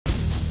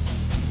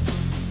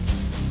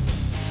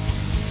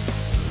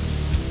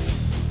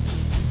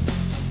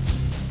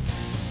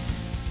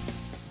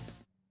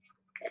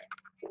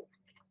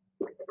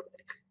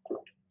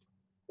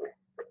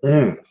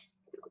Mm.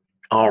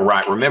 All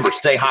right. Remember,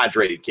 stay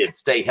hydrated, kids.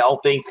 Stay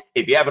healthy.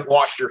 If you haven't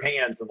washed your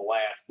hands in the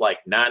last like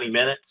 90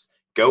 minutes,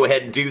 go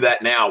ahead and do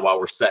that now while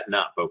we're setting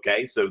up.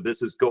 Okay. So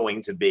this is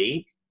going to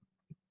be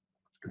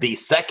the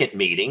second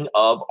meeting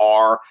of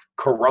our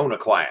Corona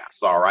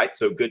class. All right.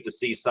 So good to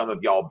see some of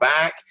y'all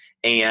back.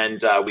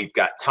 And we've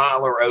got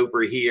Tyler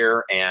over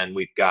here, and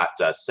we've got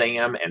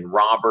Sam and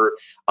Robert.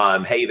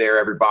 Hey there,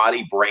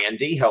 everybody.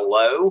 Brandy,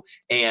 hello.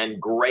 And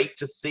great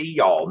to see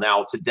y'all.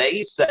 Now,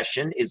 today's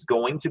session is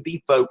going to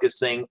be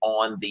focusing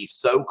on the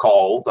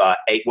so-called,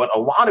 what a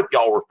lot of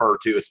y'all refer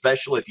to,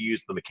 especially if you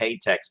use the McKay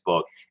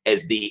textbook,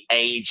 as the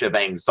age of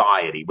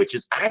anxiety, which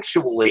is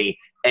actually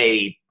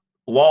a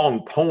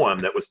long poem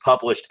that was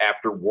published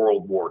after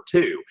World War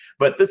II.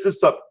 But this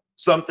is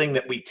something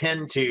that we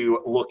tend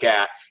to look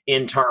at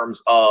in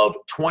terms of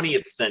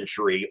 20th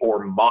century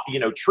or,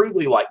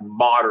 truly like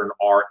modern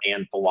art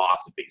and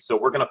philosophy. So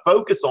we're going to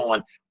focus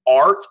on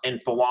art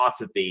and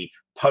philosophy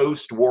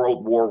post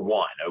World War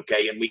I,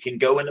 okay? And we can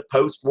go into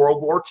post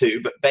World War II,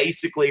 but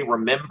basically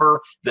remember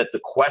that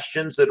the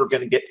questions that are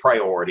going to get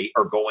priority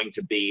are going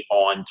to be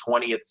on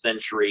 20th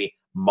century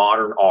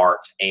modern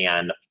art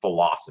and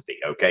philosophy,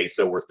 okay?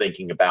 So we're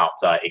thinking about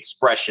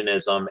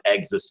expressionism,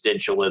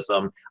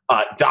 existentialism,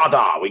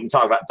 Dada. We can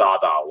talk about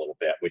Dada a little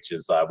bit, which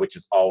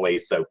is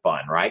always so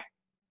fun, right?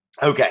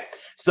 Okay,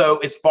 so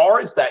as far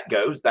as that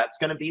goes, that's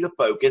going to be the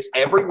focus.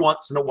 Every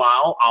once in a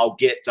while, I'll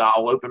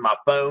open my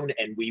phone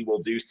and we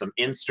will do some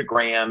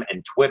Instagram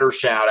and Twitter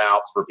shout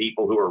outs for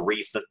people who are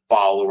recent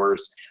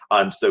followers.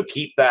 So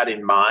keep that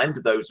in mind.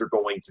 Those are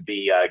going to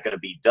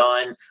be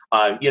done.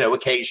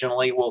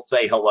 Occasionally we'll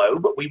say hello,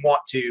 but we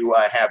want to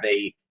have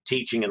a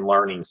teaching and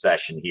learning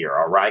session here.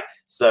 All right.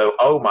 So,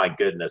 oh my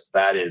goodness,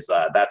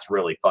 that's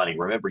really funny.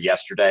 Remember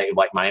yesterday,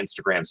 like my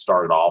Instagram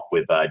started off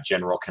with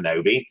General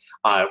Kenobi,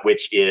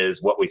 which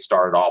is what we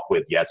started off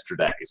with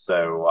yesterday.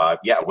 So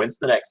yeah, when's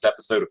the next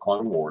episode of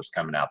Clone Wars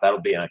coming out?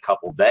 That'll be in a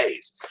couple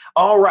days.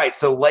 All right.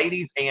 So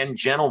ladies and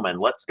gentlemen,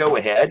 let's go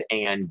ahead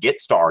and get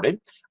started.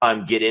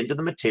 Get into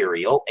the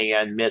material.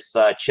 And Miss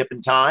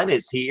Chippentine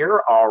is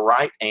here. All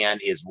right. And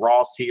is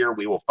Ross here?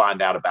 We will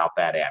find out about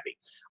that, Abby.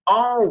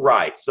 All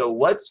right, so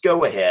let's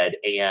go ahead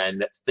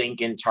and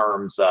think in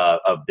terms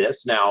of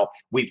this. Now,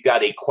 we've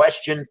got a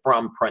question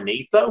from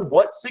Pranitha.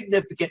 What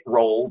significant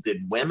role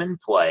did women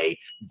play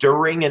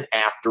during and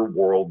after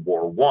World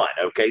War I?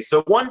 Okay,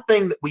 so one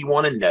thing that we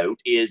want to note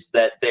is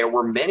that there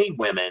were many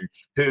women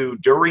who,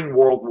 during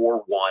World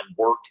War I,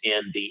 worked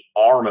in the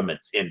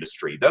armaments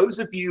industry. Those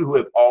of you who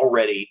have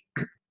already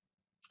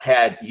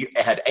had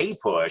a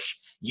push,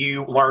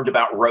 you learned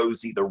about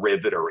Rosie the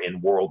Riveter in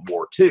World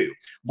War II.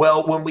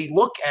 Well, when we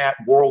look at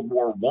World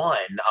War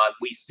I,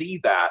 we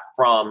see that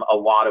from a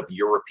lot of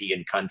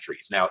European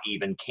countries. Now,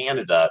 even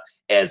Canada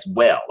as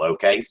well.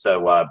 Okay,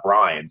 so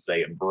Brian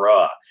saying,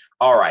 bruh.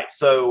 All right,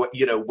 so,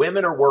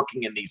 women are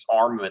working in these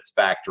armaments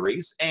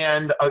factories,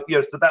 and,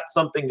 so that's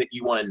something that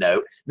you want to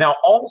note. Now,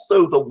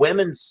 also, the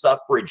women's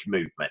suffrage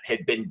movement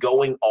had been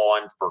going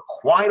on for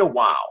quite a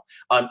while.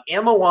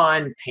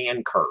 Emmeline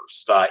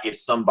Pankhurst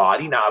is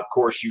somebody. Now, of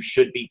course, you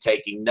should be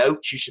taking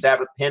notes. You should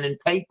have a pen and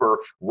paper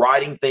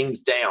writing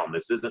things down.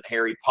 This isn't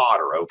Harry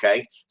Potter,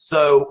 okay?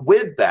 So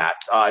with that,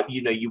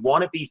 you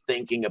want to be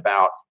thinking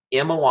about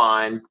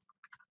Emmeline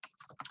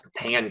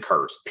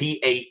Pankhurst,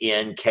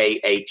 Pankhurst,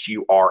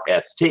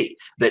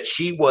 that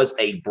she was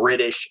a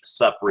British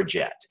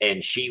suffragette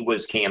and she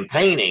was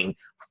campaigning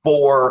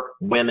for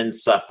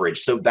women's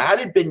suffrage. So that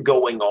had been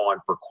going on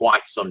for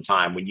quite some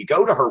time. When you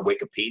go to her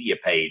Wikipedia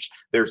page,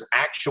 there's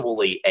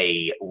actually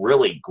a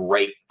really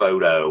great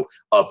photo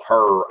of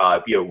her,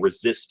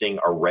 resisting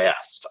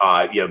arrest,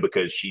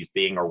 because she's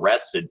being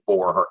arrested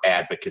for her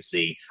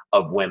advocacy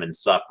of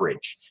women's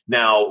suffrage.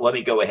 Now, let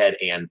me go ahead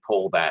and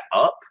pull that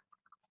up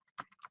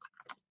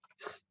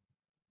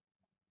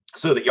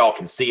so that y'all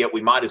can see it.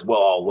 We might as well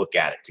all look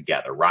at it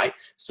together, right?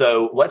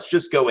 So let's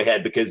just go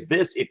ahead, because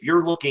this, if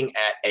you're looking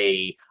at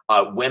a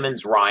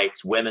women's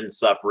rights, women's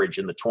suffrage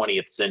in the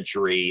 20th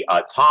century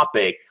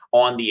topic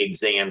on the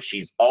exam,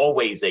 she's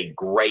always a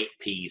great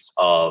piece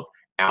of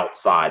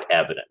outside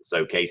evidence.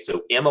 Okay,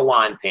 so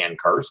Emmeline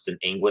Pankhurst, an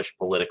English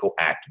political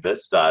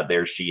activist,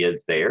 there she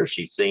is there.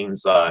 She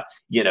seems,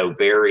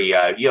 very,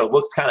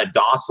 looks kind of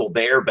docile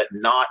there, but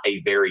not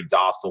a very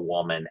docile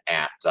woman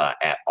at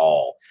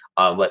all.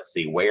 Let's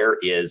see, where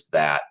is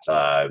that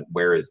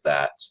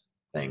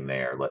thing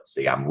there? Let's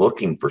see, I'm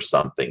looking for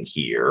something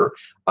here.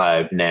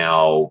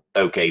 Now,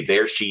 okay,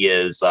 there she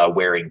is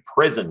wearing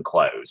prison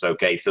clothes.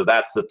 Okay, so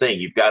that's the thing.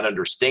 You've got to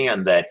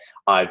understand that,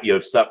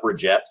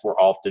 suffragettes were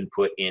often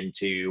put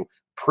into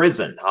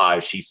prison.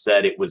 She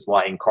said it was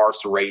like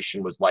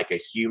incarceration was like a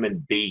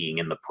human being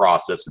in the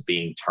process of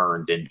being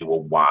turned into a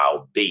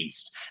wild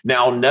beast.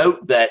 Now,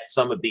 note that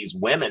some of these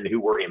women who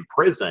were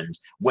imprisoned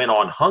went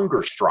on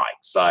hunger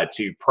strikes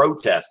to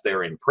protest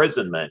their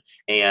imprisonment,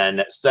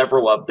 and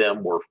several of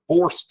them were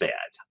force-fed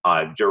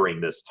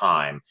during this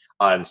time,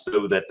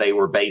 so that they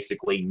were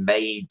basically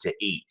made to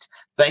eat.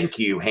 Thank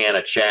you,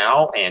 Hannah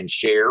Chow and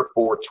Share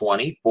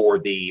 420 for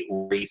the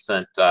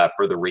recent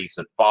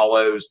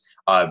follows.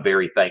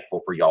 Very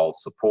thankful for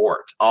y'all's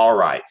support. All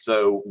right,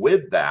 so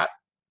with that,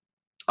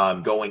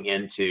 going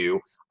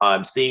into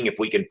seeing if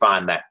we can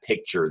find that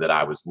picture that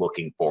I was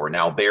looking for.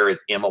 Now, there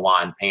is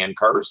Emmeline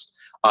Pankhurst.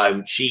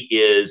 She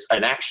is,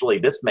 and actually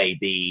this may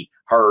be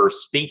her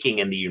speaking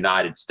in the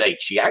United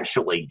States. She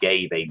actually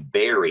gave a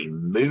very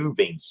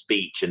moving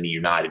speech in the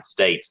United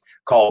States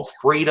called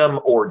Freedom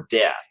or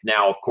Death.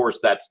 Now, of course,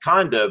 that's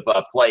kind of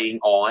playing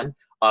on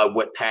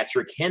what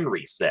Patrick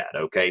Henry said.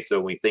 Okay, so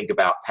when we think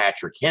about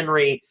Patrick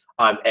Henry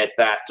at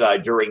that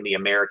during the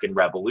American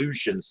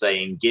Revolution,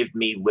 saying, "Give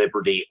me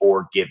liberty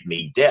or give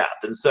me death,"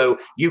 and so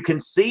you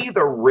can see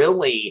the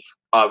really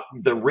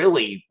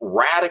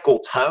radical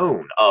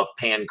tone of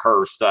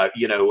Pankhurst,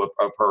 you know,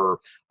 of her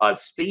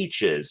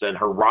speeches and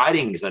her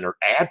writings and her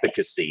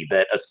advocacy,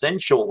 that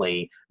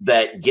essentially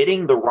that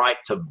getting the right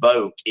to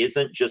vote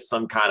isn't just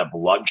some kind of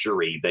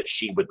luxury that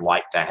she would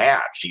like to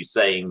have. She's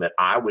saying that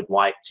I would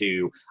like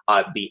to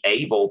be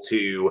able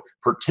to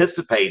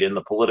participate in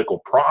the political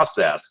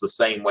process the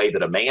same way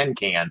that a man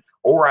can,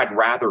 or I'd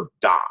rather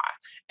die.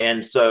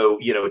 And so,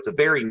 you know, it's a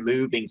very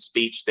moving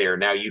speech there.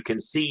 Now, you can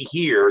see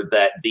here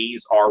that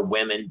these are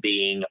women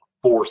being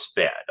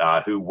force-fed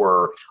who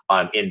were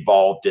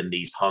involved in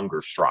these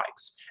hunger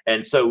strikes.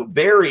 And so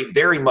very,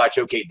 very much,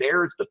 okay,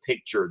 there's the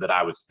picture that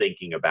I was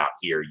thinking about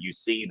here. You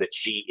see that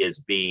she is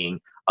being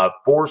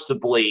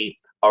forcibly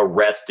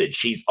arrested.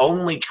 She's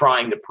only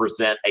trying to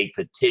present a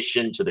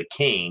petition to the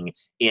king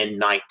in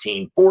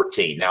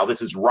 1914. Now,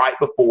 this is right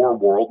before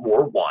World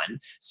War I.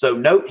 So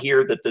note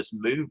here that this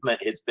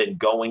movement has been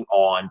going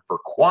on for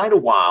quite a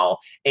while.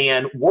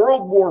 And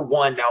World War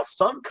I, now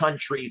some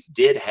countries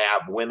did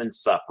have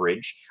women's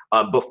suffrage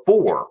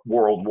before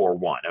World War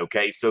I.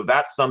 Okay, so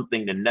that's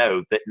something to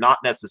note, that not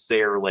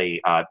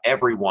necessarily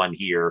everyone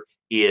here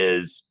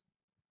is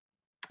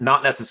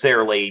not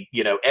necessarily,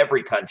 you know,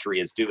 every country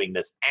is doing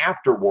this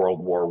after World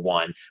War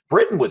I.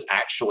 Britain was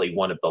actually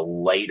one of the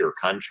later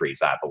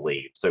countries, I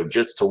believe. So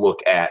just to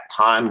look at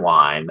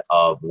timeline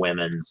of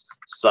women's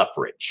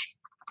suffrage.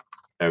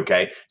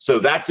 Okay, so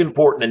that's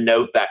important to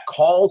note, that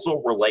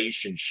causal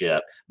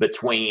relationship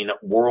between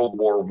World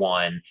War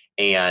I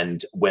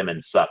and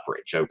women's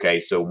suffrage. Okay,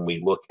 so when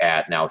we look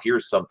at, now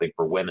here's something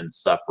for women's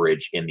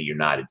suffrage in the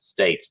United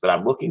States, but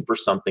I'm looking for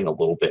something a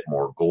little bit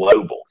more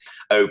global.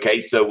 Okay,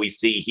 so we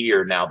see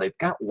here, now they've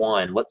got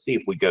one, let's see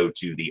if we go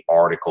to the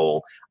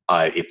article.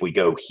 If we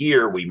go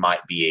here, we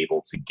might be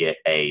able to get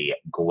a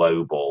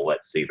global,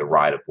 let's see, the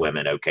right of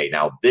women. Okay,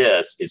 now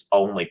this is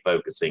only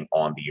focusing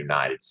on the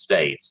United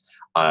States.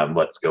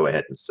 Let's go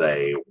ahead and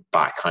say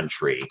by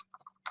country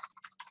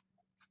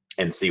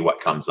and see what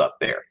comes up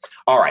there.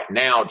 All right,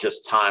 now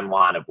just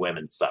timeline of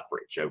women's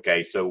suffrage.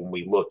 Okay, so when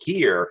we look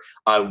here,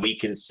 we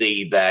can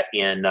see that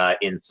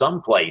in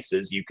some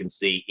places, you can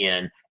see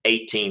in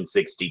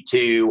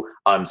 1862,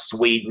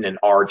 Sweden and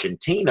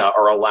Argentina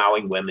are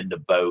allowing women to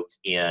vote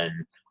in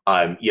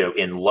you know,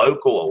 in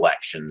local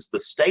elections. The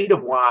state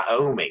of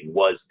Wyoming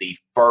was the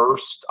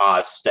first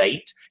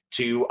state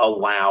to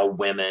allow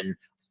women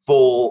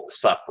full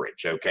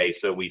suffrage. Okay,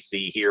 so we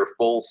see here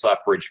full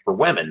suffrage for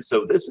women.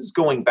 So this is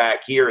going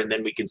back here, and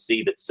then we can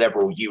see that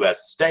several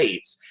U.S.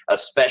 states,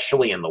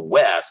 especially in the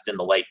West in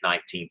the late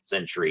 19th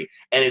century,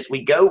 and as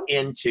we go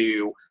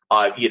into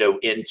you know,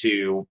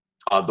 into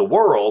the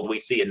world, we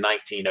see in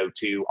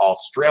 1902,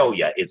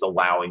 Australia is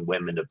allowing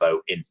women to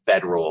vote in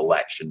federal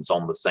elections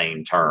on the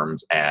same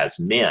terms as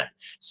men.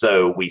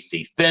 So we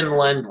see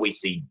Finland, we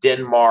see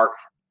Denmark,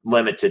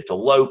 limited to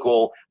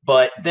local.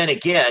 But then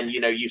again,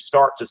 you know, you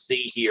start to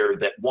see here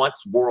that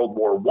once World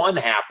War I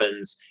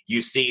happens,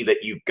 you see that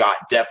you've got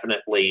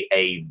definitely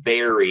a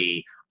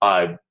very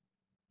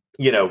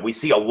you know, we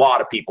see a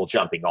lot of people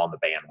jumping on the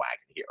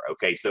bandwagon here.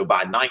 Okay, so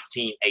by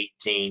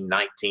 1918,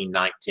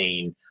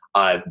 1919,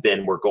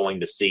 then we're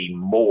going to see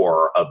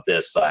more of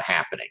this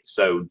happening.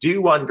 So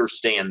do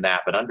understand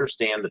that, but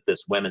understand that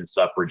this women's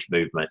suffrage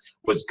movement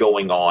was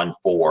going on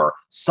for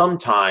some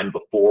time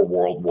before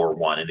World War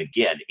I. And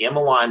again,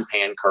 Emmeline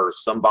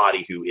Pankhurst,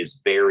 somebody who is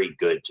very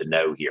good to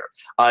know here.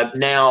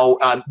 Now,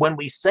 when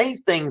we say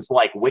things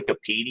like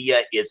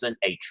Wikipedia isn't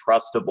a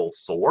trustable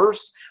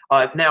source,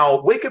 now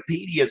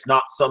Wikipedia is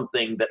not something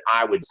that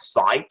I would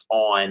cite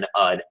on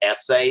an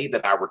essay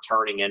that I were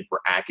turning in for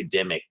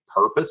academic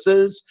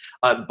purposes,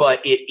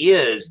 but it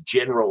is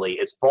generally,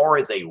 as far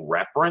as a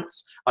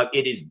reference,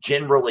 it is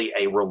generally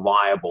a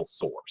reliable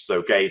source.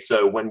 Okay,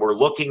 so when we're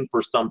looking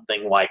for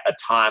something like a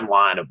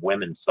timeline of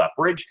women's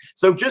suffrage,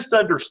 so just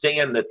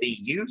understand that the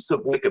use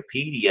of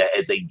Wikipedia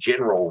as a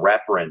general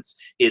reference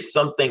is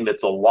something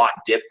that's a lot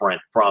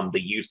different from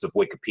the use of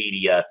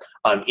Wikipedia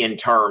in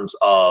terms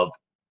of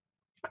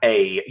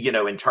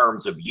in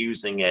terms of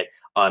using it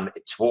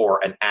for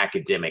an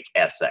academic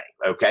essay.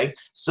 Okay,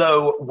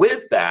 so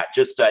with that,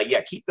 just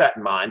yeah, keep that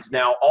in mind.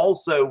 Now,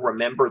 also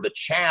remember the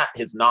chat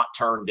has not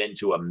turned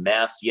into a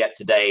mess yet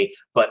today,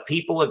 but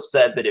people have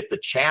said that if the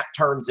chat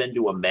turns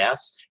into a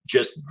mess,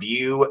 just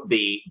view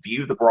the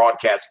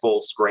broadcast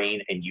full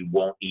screen, and you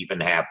won't even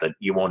have to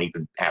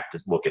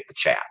look at the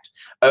chat.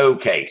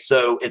 Okay,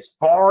 so as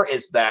far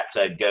as that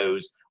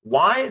goes,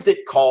 why is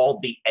it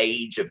called the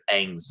age of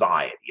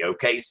anxiety?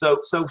 Okay, so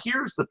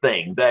here's the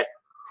thing, that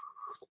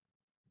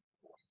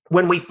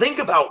when we think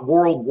about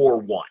World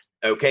War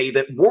I, okay,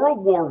 that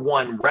World War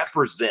I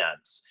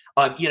represents,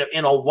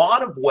 in a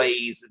lot of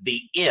ways,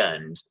 the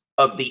end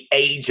of the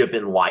age of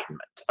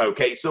enlightenment.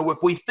 Okay, so if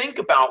we think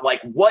about,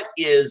 like, what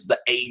is the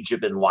age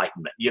of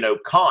enlightenment?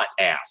 Kant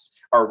asked,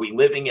 are we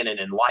living in an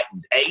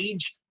enlightened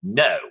age?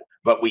 No,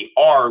 but we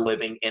are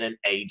living in an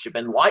age of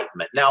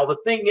enlightenment. Now, the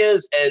thing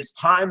is, as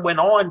time went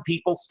on,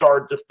 people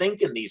started to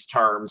think in these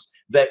terms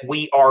that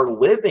we are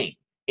living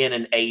in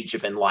an age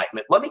of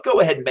enlightenment. Let me go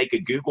ahead and make a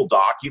Google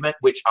document,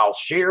 which I'll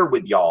share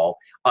with y'all.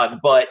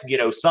 But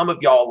some of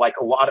y'all, like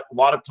a lot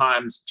of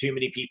times, too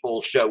many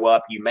people show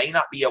up. You may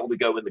not be able to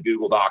go in the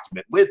Google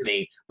document with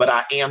me, but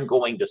I am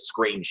going to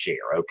screen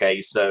share.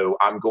 Okay, so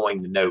I'm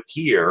going to note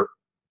here.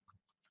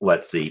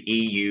 Let's see,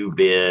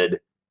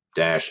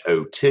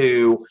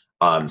 EUVID-02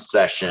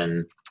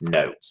 session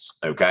notes.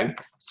 Okay,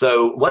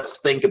 so let's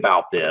think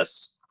about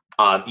this.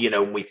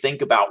 When we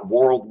think about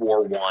World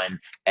War I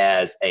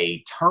as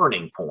a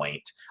turning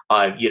point,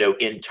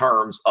 in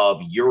terms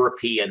of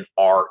European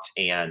art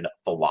and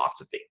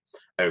philosophy.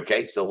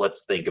 Okay, so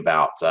let's think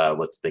about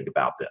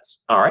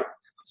this. All right,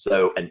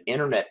 so an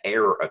internet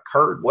error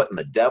occurred. What in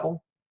the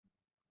devil?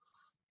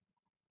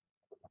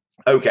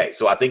 Okay,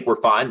 so I think we're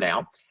fine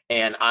now.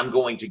 And I'm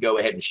going to go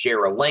ahead and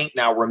share a link.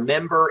 Now,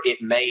 remember,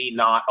 it may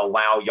not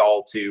allow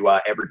y'all to,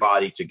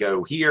 everybody to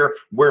go here,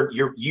 where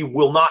you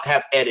will not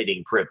have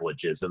editing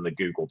privileges in the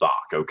Google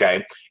Doc,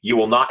 okay? You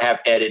will not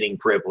have editing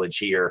privileges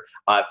here.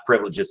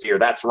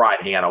 That's right,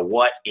 Hannah.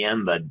 What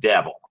in the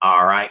devil?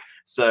 All right.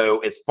 So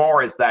as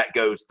far as that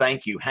goes,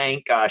 thank you,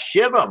 Hank.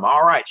 Shivam,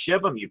 all right,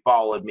 Shivam, you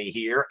followed me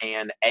here,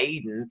 and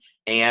Aiden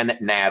and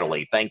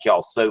Natalie. Thank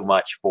y'all so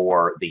much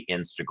for the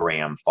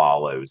Instagram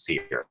follows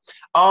here.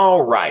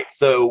 All right,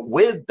 so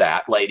with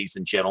that, ladies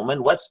and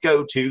gentlemen, let's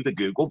go to the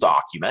Google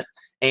document,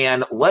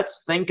 and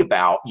let's think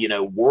about,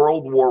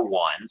 World War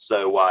I.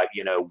 So,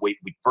 we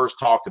first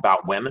talked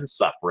about women's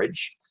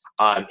suffrage,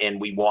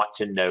 and we want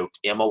to note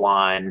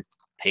Emmeline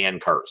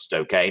Pankhurst.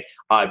 Okay,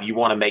 you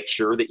want to make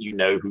sure that you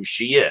know who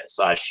she is.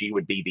 She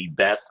would be the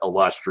best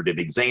illustrative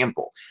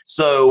example.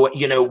 So,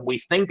 we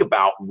think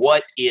about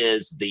what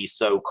is the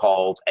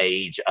so-called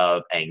age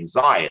of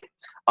anxiety.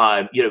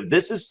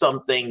 This is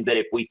something that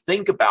if we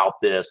think about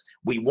this,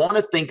 we want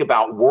to think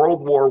about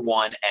World War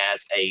I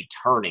as a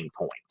turning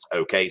point.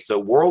 Okay, so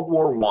World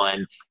War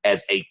I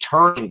as a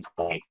turning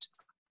point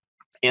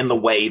in the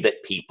way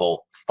that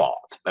people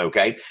thought.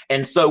 Okay,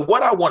 and so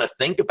what I want to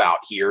think about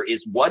here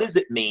is, what does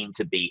it mean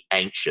to be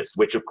anxious?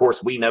 Which, of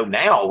course, we know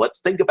now.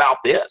 Let's think about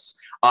this.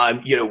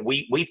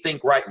 We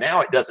think right now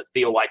it doesn't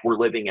feel like we're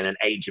living in an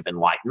age of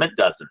enlightenment,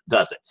 does it?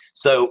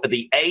 So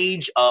the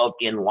age of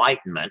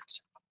enlightenment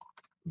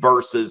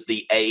versus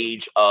the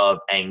age of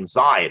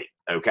anxiety.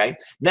 Okay,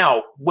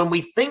 now when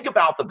we think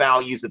about the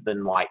values of the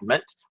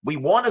Enlightenment, we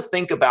want to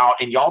think about,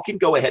 and y'all can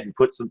go ahead and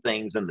put some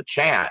things in the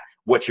chat,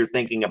 what you're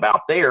thinking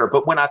about there.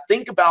 But when I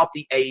think about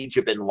the age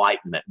of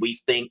enlightenment, we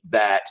think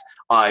that,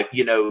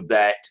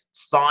 that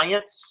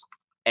science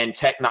and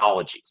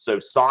technology. So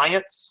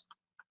science,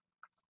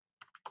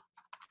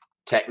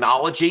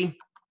 technology,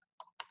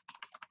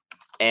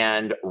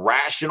 and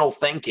rational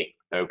thinking.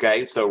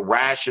 Okay, so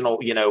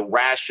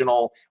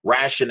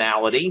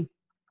rationality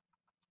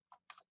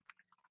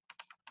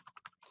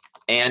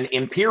and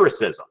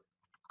empiricism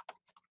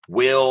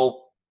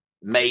will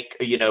make,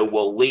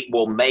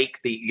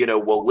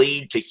 will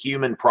lead to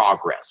human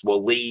progress,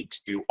 will lead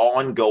to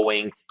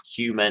ongoing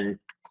human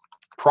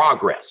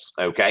progress.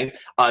 Okay,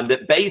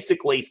 that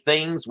basically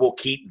things will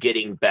keep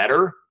getting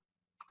better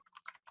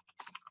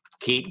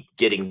and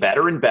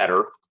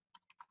better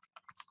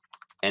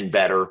and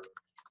better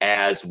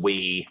as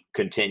we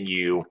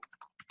continue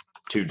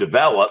to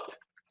develop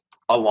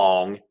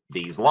along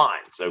these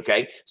lines.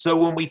 Okay, so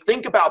when we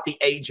think about the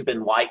age of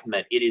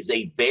enlightenment, it is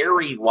a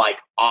very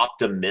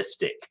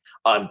optimistic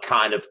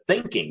kind of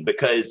thinking,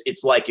 because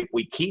it's like, if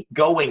we keep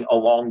going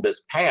along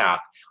this path,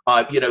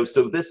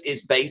 so this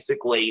is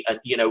basically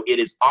it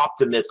is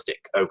optimistic.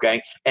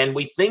 Okay, and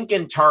we think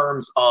in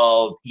terms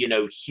of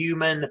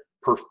human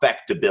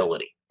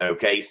perfectibility.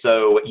 Okay,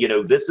 so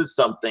this is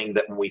something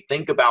that when we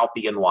think about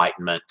the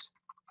Enlightenment,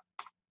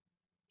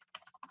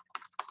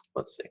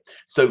 let's see.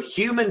 So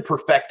human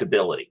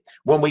perfectibility.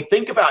 When we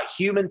think about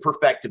human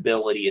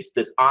perfectibility, it's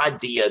this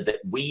idea that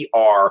we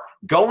are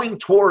going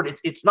toward,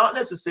 it's not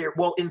necessary,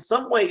 well, in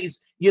some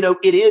ways, you know,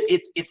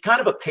 it's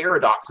kind of a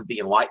paradox of the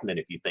Enlightenment,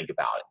 if you think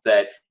about it,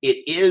 that it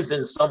is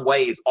in some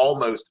ways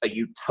almost a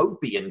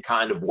utopian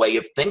kind of way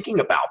of thinking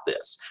about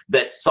this,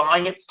 that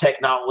science,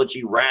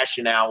 technology,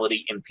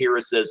 rationality,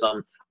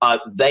 empiricism,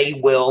 they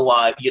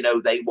will, you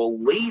know, they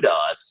will lead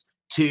us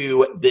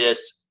to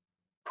this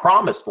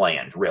promised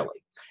land, really.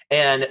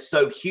 And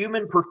so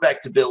human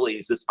perfectibility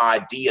is this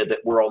idea that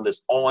we're on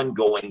this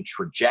ongoing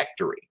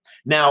trajectory.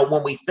 Now,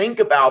 when we think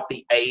about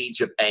the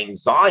age of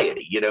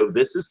anxiety, you know,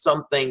 this is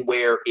something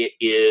where it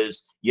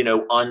is, you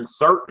know,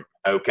 uncertain.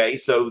 Okay,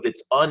 so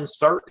it's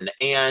uncertain.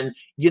 And,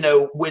 you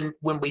know, when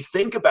we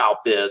think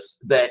about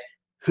this, that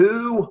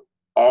who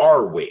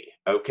are we?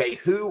 Okay,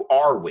 who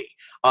are we?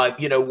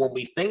 You know, when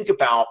we think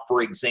about,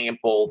 for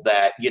example,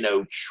 that, you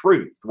know,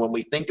 truth, when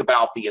we think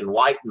about the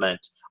Enlightenment,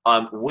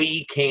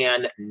 we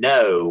can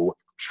know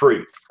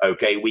truth.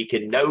 Okay, we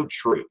can know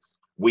truth.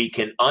 We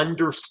can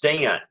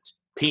understand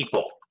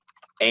people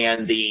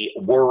and the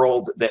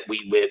world that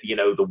we live, you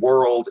know, the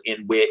world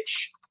in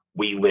which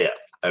we live.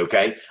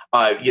 Okay,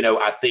 you know,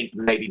 I think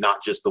maybe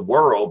not just the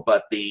world,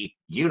 but the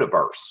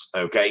universe.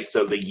 Okay,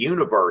 so the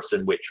universe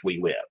in which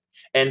we live.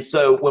 And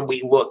so when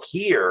we look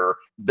here,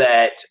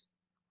 that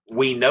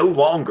we no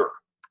longer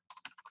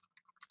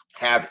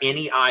have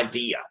any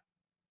idea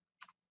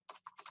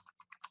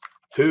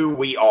who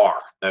we are.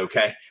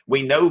 Okay,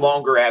 we no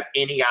longer have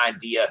any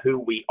idea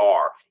who we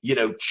are. You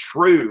know,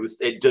 truth,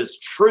 does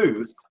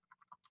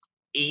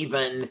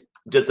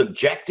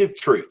objective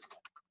truth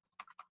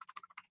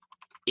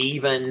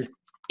even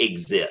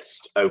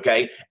exist?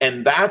 Okay,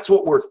 and that's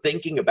what we're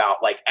thinking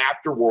about, like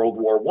after World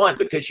War I,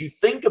 because you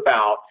think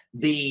about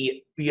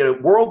the, you know,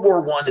 World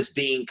War I as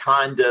being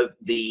kind of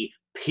the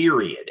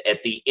period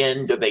at the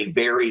end of a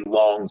very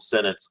long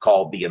sentence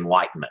called the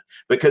Enlightenment.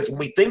 Because when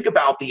we think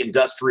about the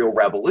industrial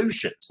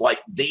revolutions, like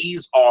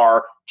these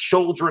are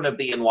children of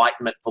the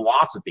Enlightenment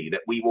philosophy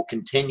that we will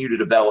continue to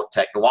develop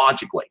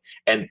technologically,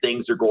 and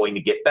things are going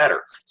to get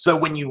better. So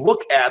when you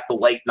look at the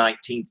late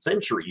 19th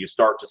century, you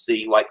start to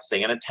see like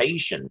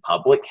sanitation,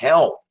 public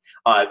health,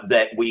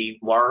 that we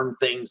learn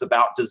things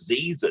about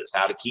diseases,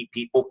 how to keep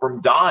people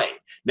from dying.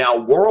 Now,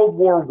 World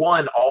War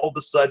I, all of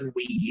a sudden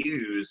we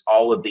use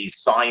all of these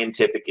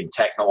scientific and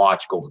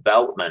technological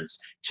developments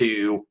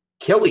to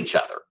kill each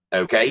other.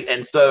 Okay,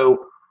 and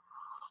so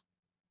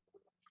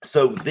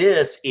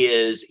this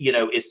is, you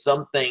know, is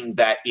something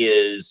that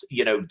is,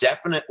 you know,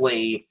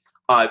 definitely,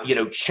 you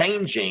know,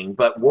 changing,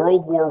 but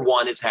World War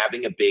I is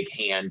having a big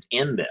hand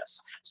in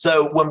this.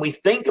 So when we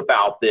think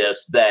about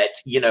this, that,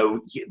 you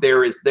know,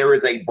 there is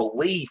a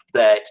belief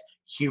that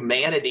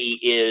humanity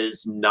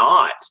is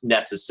not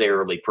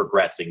necessarily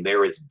progressing.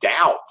 There is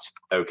doubt,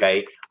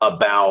 okay,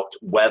 about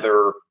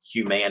whether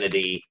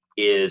humanity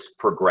is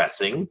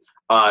progressing,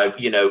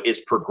 you know,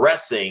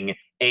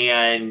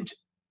 and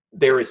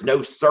there is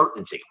no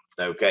certainty.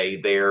 Okay,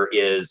 there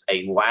is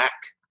a lack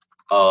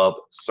of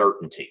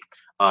certainty,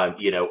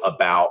 you know,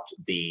 about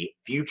the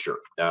future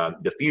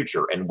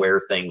and where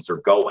things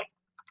are going.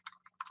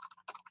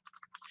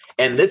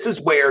 And this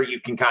is where you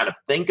can kind of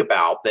think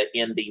about that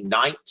in the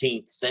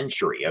 19th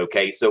century.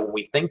 Okay, so when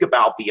we think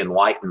about the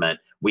Enlightenment,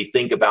 we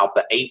think about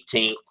the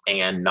 18th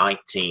and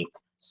 19th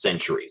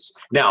centuries.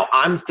 Now,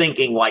 I'm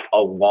thinking like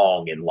a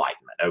long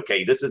enlightenment.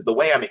 Okay, this is the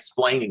way I'm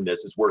explaining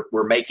this, is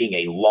we're making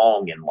a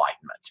long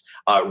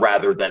enlightenment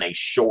rather than a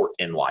short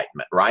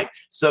enlightenment, right?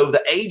 So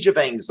the age of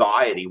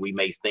anxiety, we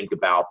may think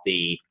about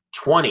the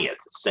 20th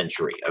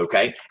century.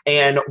 Okay,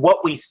 and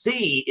what we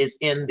see is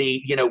in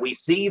the, you know, we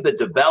see the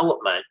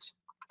development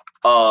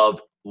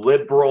of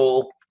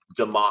liberal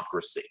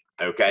democracy.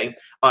 Okay,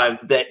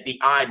 that the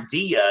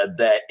idea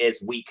that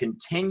as we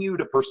continue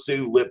to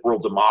pursue liberal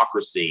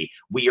democracy,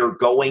 we are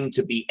going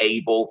to be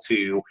able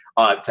to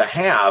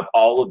have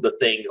all of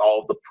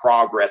the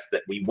progress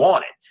that we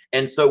wanted.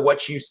 And so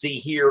what you see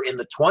here in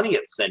the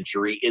 20th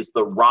century is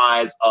the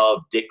rise of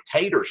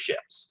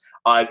dictatorships.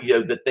 You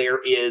know, that there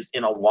is,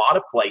 in a lot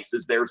of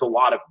places, there's a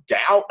lot of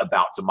doubt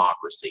about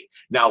democracy.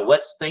 Now,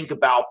 let's think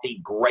about the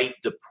Great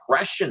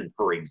Depression,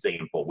 for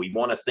example. We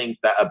want to think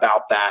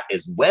about that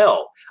as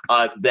well,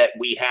 that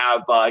we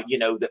have, you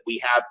know, that we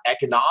have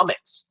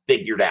economics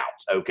figured out.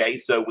 Okay,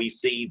 so we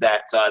see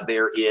that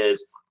there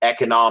is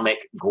economic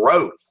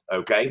growth.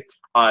 Okay,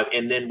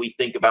 and then we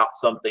think about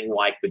something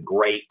like the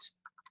Great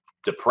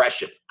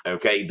Depression.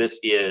 Okay, this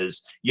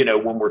is, you know,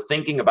 when we're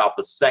thinking about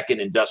the Second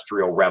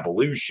Industrial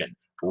Revolution,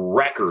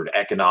 record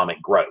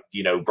economic growth,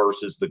 you know,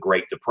 versus the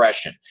Great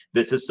Depression.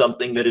 This is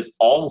something that is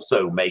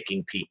also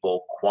making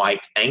people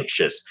quite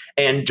anxious.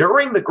 And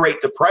during the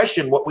Great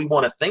Depression, what we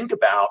want to think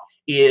about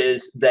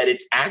is that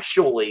it's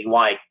actually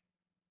like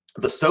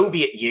the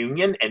Soviet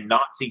Union and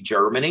Nazi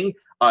Germany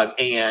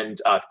and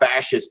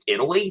fascist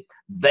Italy,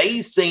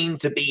 they seem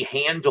to be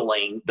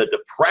handling the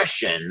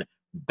Depression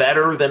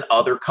better than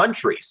other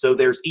countries. So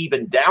there's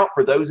even doubt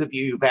for those of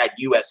you who've had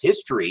U.S.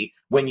 history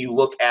when you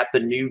look at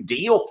the New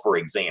Deal, for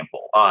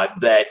example,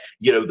 that,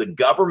 you know, the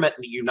government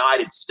in the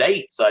United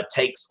States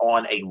takes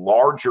on a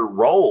larger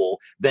role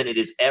than it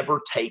has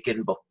ever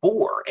taken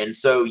before. And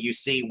so you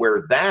see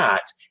where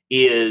that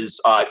is,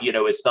 you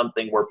know, is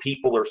something where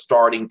people are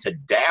starting to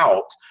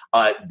doubt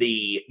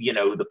the, you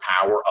know, the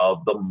power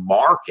of the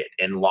market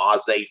and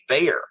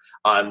laissez-faire.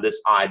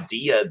 This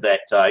idea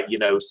that, you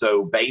know,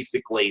 so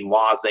basically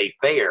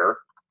laissez-faire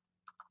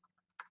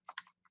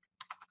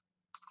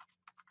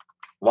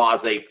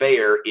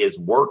is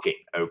working,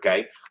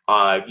 okay?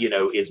 You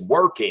know, is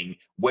working,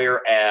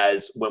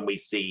 whereas when we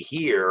see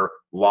here,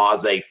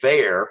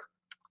 laissez-faire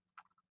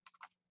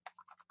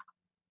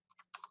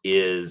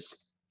is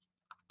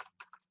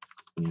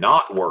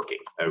not working,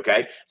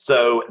 okay?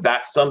 So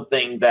that's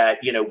something that,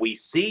 you know, we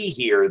see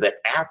here that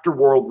after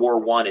World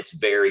War I, it's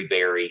very,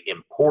 very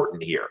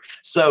important here.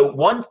 So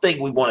one thing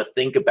we want to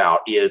think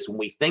about is when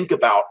we think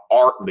about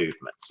art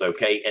movements,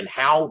 okay, and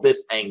how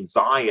this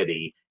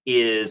anxiety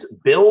is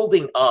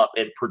building up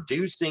and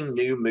producing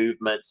new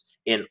movements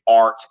in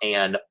art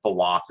and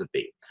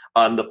philosophy.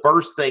 The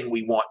first thing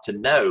we want to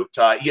note,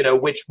 you know,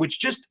 which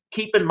just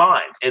keep in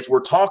mind as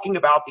we're talking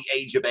about the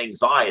age of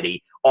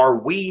anxiety, are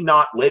we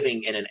not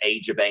living in an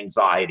age of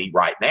anxiety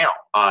right now?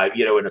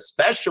 You know, and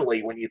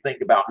especially when you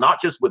think about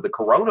not just with the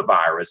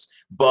coronavirus,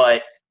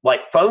 but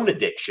like phone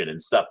addiction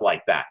and stuff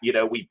like that. You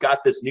know, we've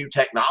got this new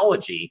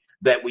technology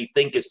that we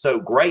think is so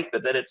great,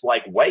 but then it's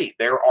like, wait,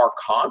 there are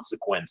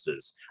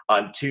consequences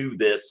to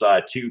this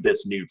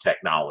new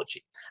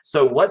technology.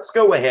 So let's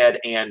go ahead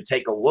and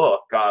take a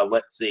look.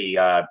 Let's see,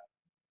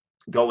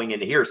 going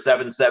into here,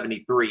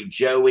 773,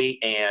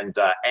 Joey and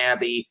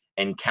Abby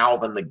and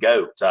Calvin the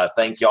Goat.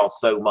 Thank y'all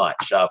so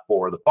much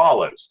for the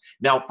follows.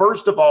 Now,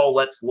 first of all,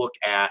 let's look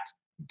at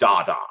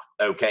Dada,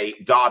 okay?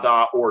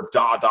 Dada or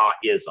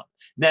Dadaism.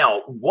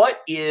 Now,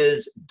 what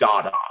is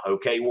Dada,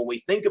 okay? When we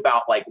think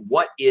about like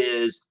what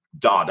is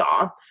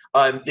Dada,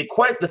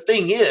 the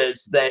thing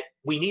is that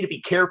we need to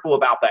be careful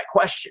about that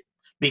question,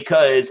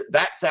 because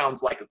that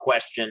sounds like a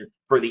question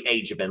for the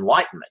age of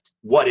enlightenment.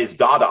 What is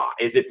Dada?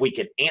 As if we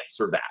can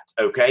answer that,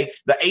 okay?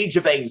 The age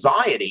of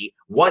anxiety,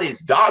 what is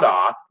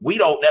Dada? We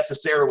don't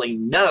necessarily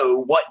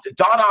know what,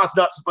 Dada is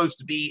not supposed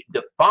to be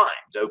defined,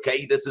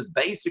 okay? This is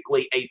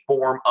basically a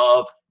form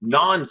of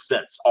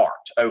nonsense art,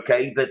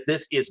 okay? That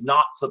this is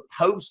not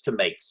supposed to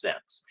make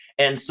sense.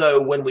 And so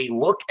when we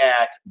look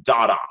at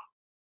Dada,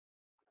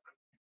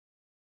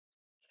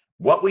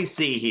 what we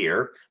see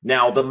here,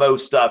 now the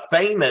most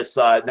famous,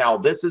 now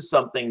this is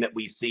something that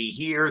we see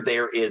here.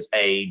 There is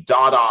a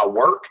Dada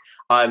work,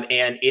 and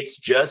it's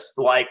just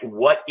like,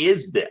 what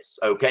is this?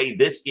 Okay,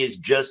 this is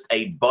just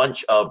a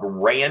bunch of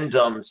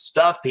random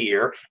stuff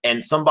here,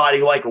 and somebody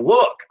like,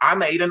 look, I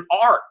made an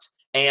art.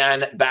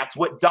 And that's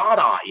what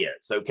Dada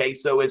is, okay?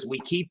 So as we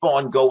keep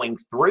on going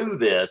through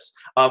this,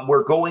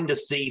 we're going to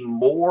see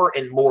more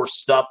and more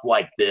stuff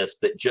like this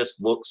that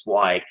just looks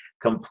like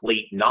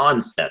complete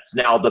nonsense.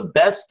 Now, the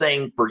best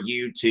thing for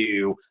you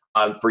to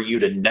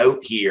note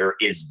here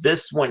is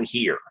this one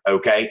here,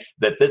 okay?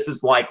 That this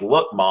is like,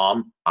 look,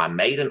 Mom, I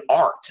made an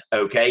art,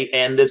 okay?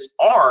 And this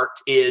art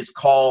is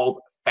called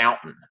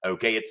Fountain,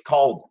 okay? It's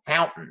called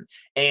Fountain.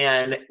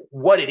 And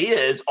what it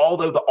is,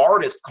 although the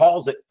artist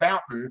calls it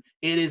Fountain,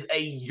 it is a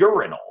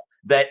urinal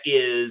that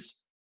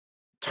is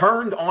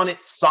turned on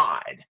its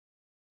side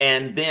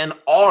and then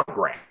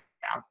autographed.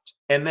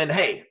 And then,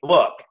 hey,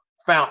 look,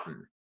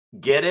 Fountain.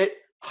 Get it?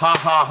 Ha,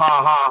 ha,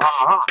 ha, ha,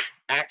 ha, ha.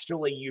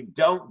 Actually, you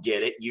don't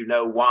get it. You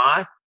know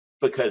why?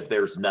 Because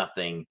there's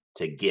nothing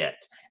to get.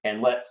 And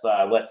let's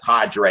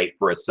hydrate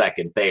for a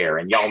second there,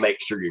 and y'all make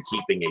sure you're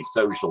keeping a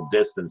social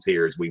distance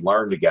here as we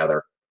learn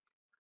together.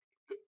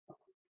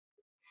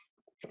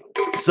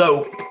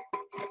 So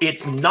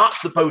it's not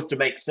supposed to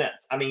make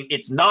sense. I mean,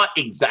 it's not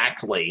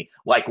exactly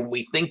like when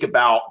we think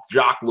about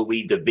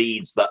Jacques-Louis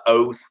David's The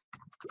Oath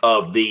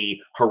of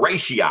the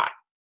Horatii.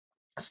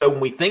 So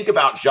when we think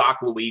about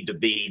Jacques-Louis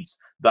David's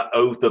The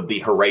Oath of the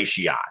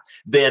Horatii,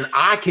 then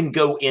I can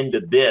go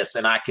into this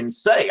and I can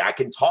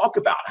talk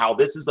about how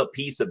this is a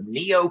piece of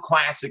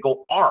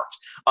neoclassical art,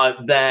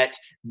 that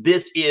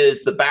this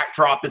is, the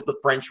backdrop is the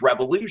French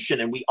Revolution.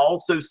 And we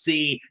also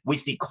see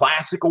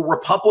classical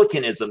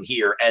republicanism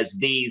here as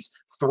these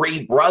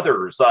three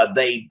brothers,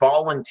 they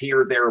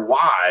volunteer their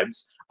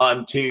lives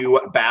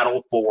to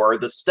battle for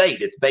the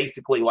state. It's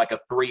basically like a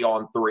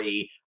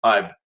 3-on-3,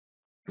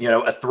 you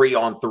know, a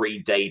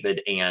 3-on-3 David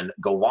and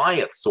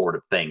Goliath sort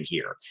of thing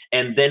here.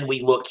 And then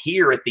we look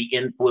here at the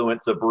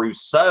influence of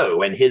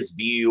Rousseau and his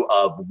view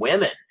of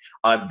women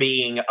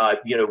being,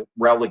 you know,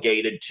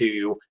 relegated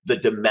to the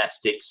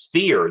domestic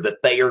sphere, that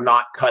they are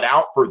not cut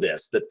out for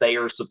this, that they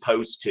are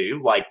supposed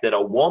to, like that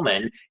a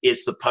woman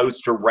is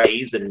supposed to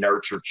raise and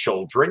nurture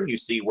children. You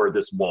see where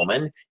this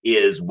woman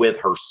is with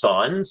her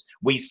sons.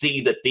 We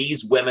see that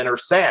these women are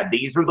sad.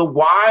 These are the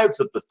wives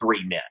of the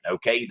three men,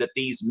 okay? That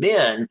these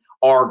men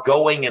are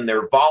going and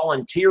they're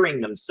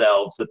volunteering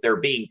themselves, that they're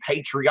being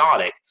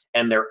patriotic,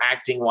 and they're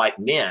acting like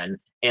men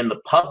in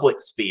the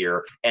public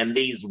sphere, and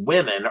these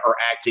women are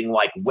acting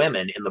like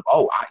women in the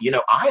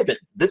I haven't,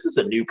 this is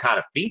a new kind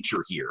of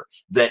feature here,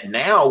 that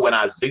now when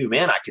I zoom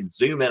in, I can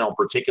zoom in on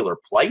particular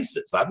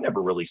places. I've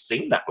never really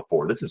seen that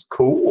before. This is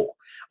cool.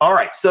 All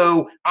right,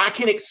 so I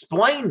can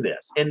explain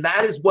this, and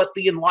that is what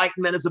the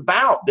Enlightenment is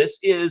about. This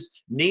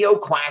is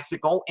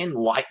neoclassical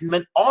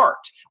Enlightenment art.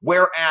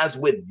 Whereas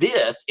with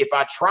this, if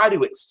I try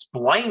to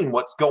explain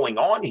what's going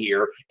on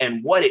here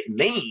and what it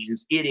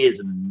means, it is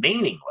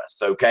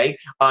meaningless. Okay,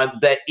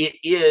 that it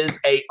is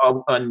a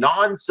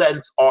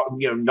nonsense art,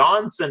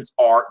 nonsense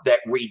art that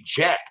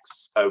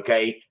rejects,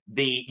 okay,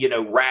 the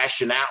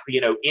rationale,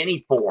 any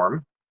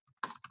form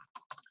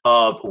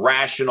of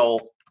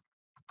rational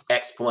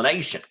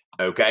explanation,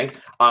 okay,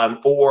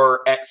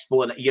 or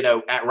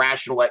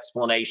rational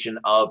explanation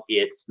of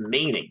its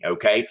meaning,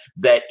 okay,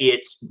 that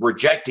it's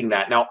rejecting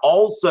that. Now,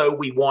 also,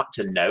 we want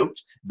to note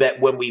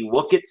that when we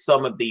look at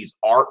some of these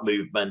art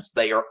movements,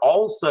 they are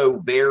also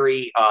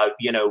very,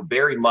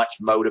 very much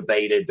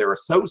motivated. They're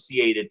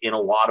associated in a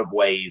lot of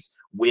ways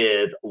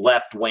with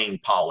left-wing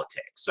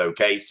politics,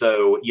 okay,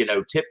 so,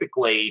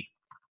 typically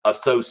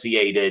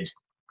associated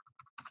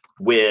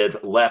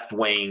with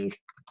left-wing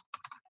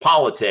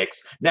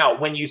politics. Now,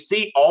 when you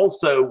see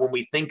also, when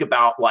we think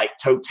about like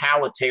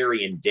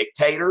totalitarian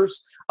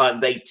dictators,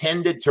 they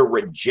tended to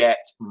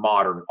reject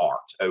modern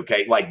art,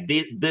 okay, like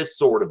this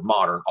sort of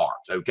modern art,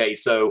 okay,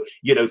 so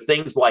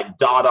things like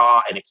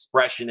Dada and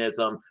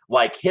Expressionism,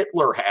 like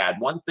Hitler had.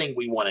 One thing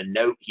we want to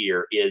note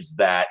here is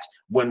that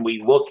when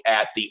we look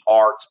at the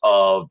art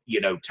of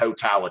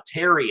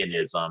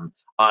totalitarianism,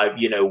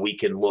 we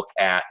can look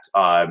at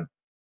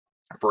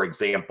for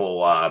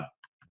example,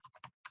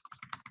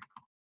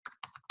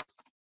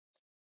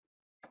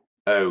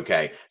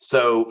 okay,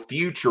 so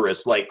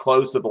futurists, like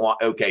close of the line.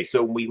 Okay,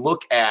 so when we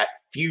look at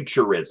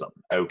futurism,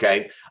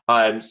 okay,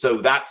 so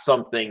that's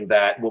something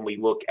that when we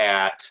look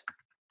at,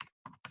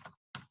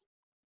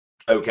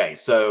 okay,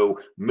 so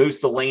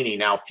Mussolini.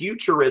 Now,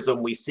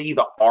 futurism, we see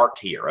the art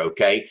here,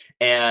 okay,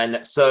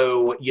 and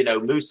so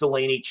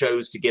Mussolini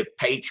chose to give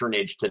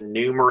patronage to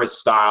numerous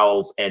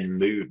styles and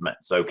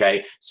movements,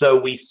 okay, so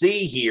we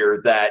see here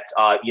that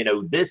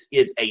this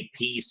is a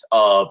piece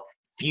of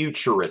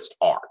futurist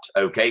art,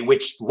 okay,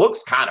 which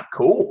looks kind of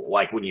cool,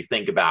 like when you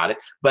think about it,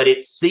 but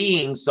it's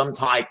seeing some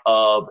type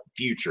of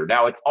future.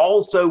 Now, it's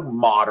also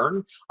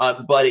modern,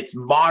 but it's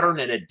modern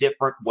in a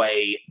different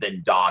way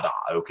than Dada,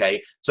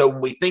 okay? So when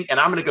we think, and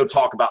I'm going to go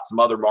talk about some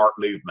other art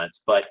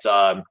movements, but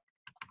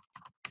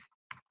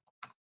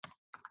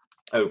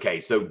okay,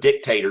 so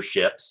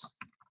dictatorships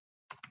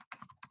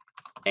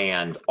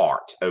and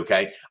art,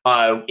 okay,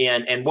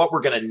 and what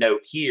we're going to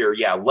note here,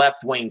 yeah,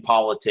 left-wing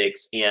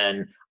politics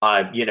in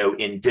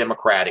in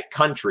democratic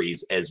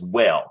countries as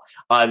well.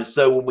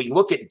 So when we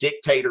look at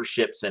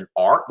dictatorships in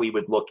art, we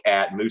would look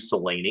at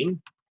Mussolini,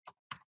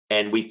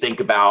 and we think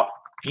about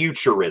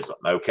futurism,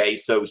 okay,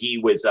 so he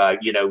was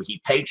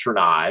he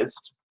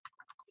patronized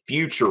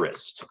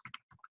futurist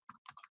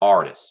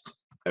artists.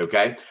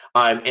 Okay,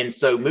 and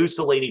so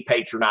Mussolini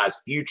patronized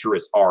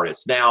futurist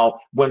artists. Now,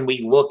 when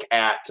we look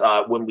at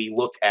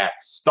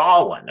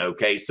Stalin,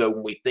 okay, so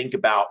when we think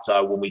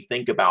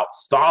about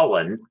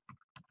Stalin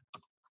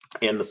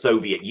in the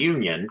Soviet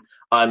Union,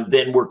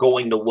 then we're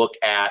going to look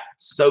at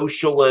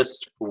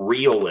socialist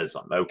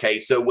realism. Okay,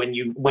 so when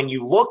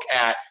you look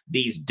at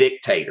these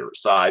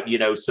dictators,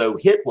 so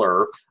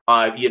Hitler,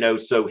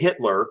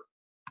 Hitler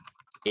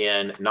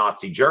in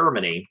Nazi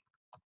Germany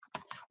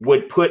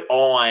would put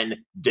on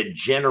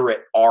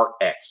degenerate art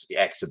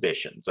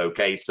exhibitions.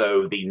 Okay,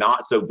 so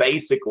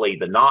basically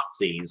the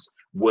Nazis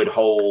would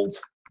hold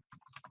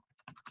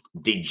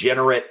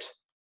degenerate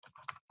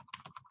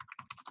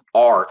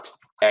art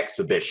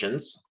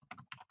exhibitions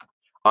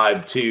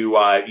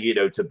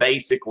to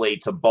basically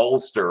to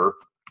bolster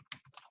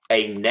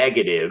a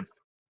negative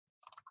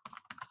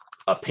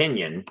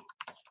opinion,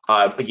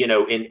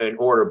 in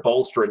order to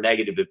bolster a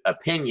negative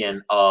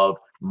opinion of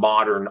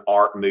modern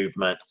art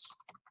movements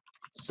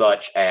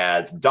such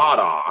as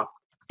Dada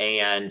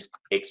and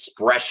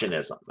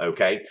Expressionism,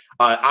 okay?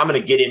 I'm going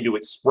to get into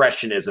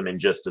Expressionism in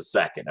just a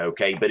second,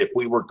 okay? But if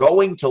we were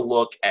going to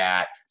look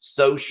at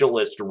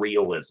socialist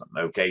realism,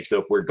 okay? So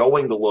if we're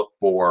going to look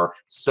for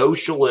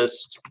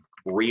socialist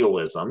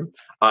realism,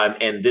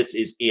 and this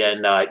is in,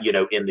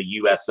 in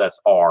the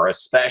USSR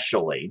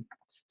especially,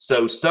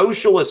 so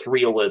socialist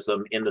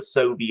realism in the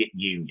Soviet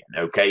Union,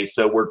 okay?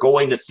 So we're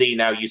going to see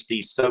now, you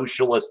see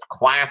socialist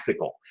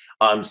classical,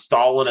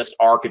 Stalinist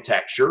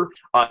architecture,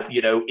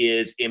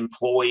 is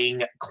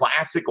employing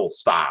classical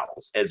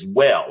styles as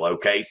well,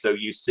 okay? So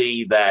you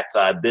see that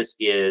this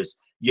is,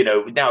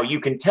 now you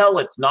can tell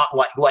it's not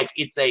like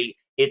it's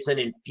an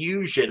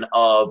infusion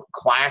of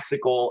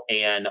classical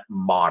and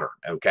modern,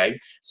 okay?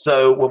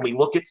 So when we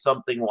look at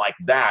something like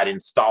that in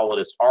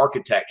Stalinist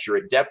architecture,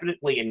 it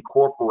definitely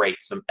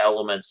incorporates some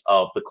elements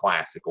of the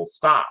classical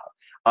style.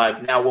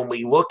 Now, when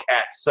we look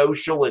at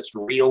socialist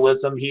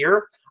realism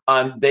here,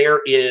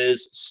 there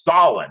is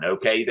Stalin.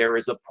 Okay, there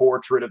is a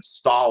portrait of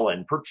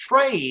Stalin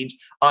portrayed,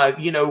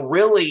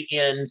 really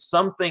in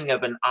something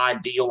of an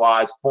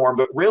idealized form.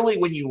 But really,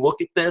 when you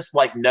look at this,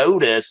 like,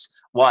 notice,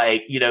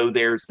 like,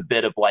 there's a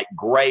bit of like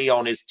gray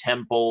on his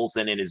temples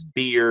and in his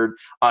beard.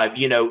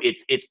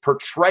 It's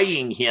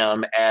portraying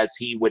him as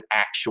he would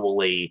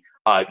actually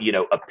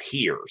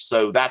appear.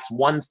 So that's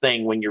one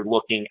thing when you're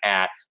looking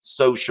at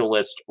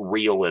socialist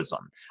realism.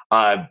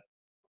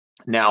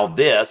 Now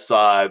this,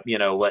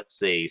 let's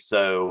see.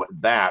 So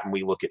that when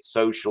we look at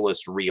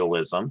socialist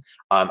realism,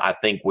 I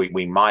think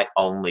we might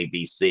only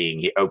be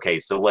seeing, okay,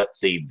 so let's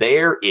see,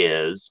 there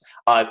is,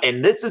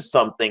 and this is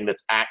something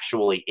that's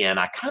actually in,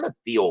 I kind of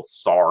feel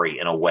sorry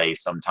in a way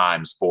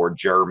sometimes for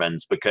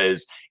Germans,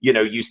 because,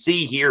 you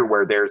see here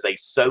where there's a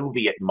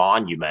Soviet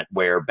monument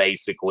where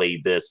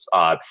basically this,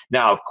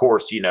 now, of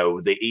course,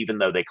 even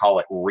though they call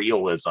it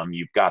realism,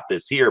 you've got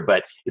this here,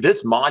 but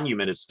this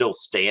monument is still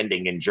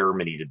standing in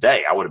Germany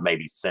today. I would have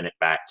maybe sent it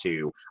back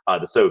to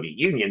the Soviet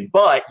Union,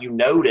 but you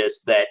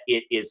notice that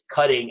it is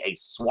cutting a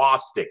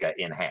swastika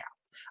in half.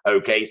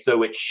 Okay,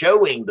 so it's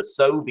showing the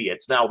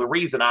Soviets. Now, the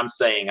reason I'm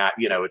saying,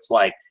 it's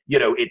like,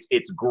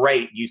 it's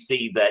great. You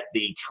see that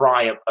the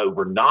triumph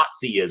over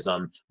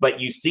Nazism, but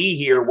you see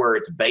here where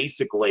it's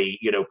basically,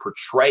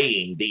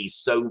 portraying these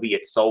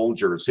Soviet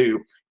soldiers who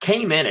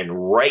came in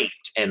and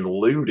raped and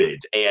looted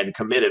and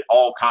committed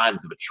all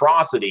kinds of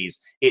atrocities.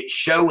 It's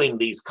showing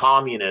these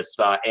communists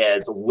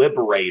as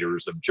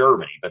liberators of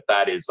Germany, but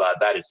that is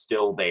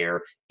still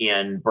there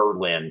in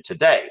Berlin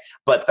today.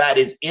 But that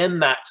is in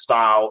that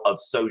style of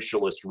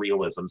socialist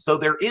realism. So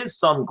there is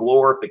some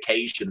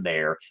glorification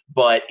there,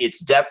 but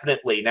it's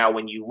definitely, now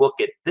when you look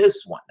at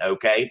this one,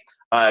 okay,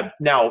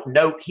 now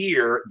note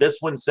here, this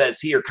one says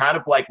here, kind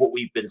of like what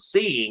we've been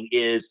seeing,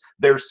 is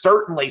there's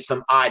certainly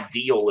some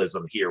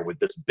idealism here with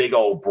this big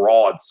old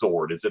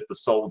broadsword, as if the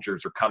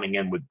soldiers are coming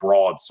in with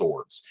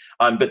broadswords.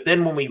 But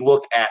then when we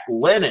look at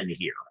Lenin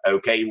here,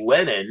 okay,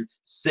 Lenin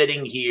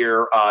sitting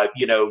here,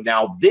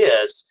 now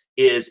this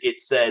is, it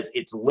says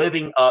it's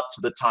living up to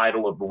the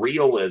title of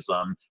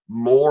realism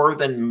more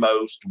than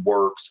most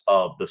works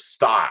of the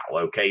style.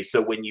 Okay,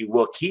 so when you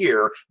look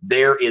here,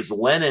 there is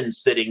Lenin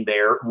sitting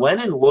there.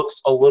 Lenin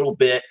looks a little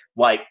bit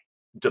like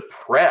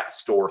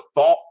depressed or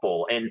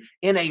thoughtful, and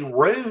in a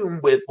room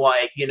with,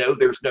 like,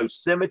 there's no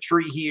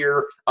symmetry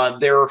here.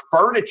 There are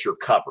furniture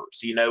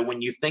covers.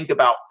 When you think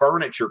about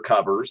furniture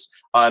covers,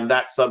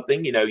 that's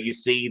something, you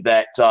see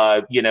that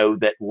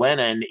that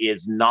Lenin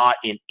is not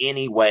in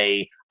any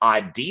way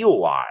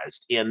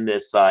idealized in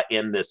this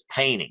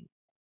painting.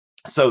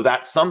 So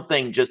that's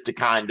something just to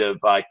kind of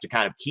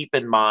keep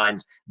in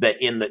mind, that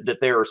that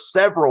there are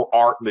several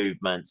art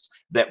movements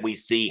that we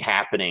see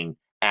happening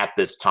at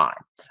this time.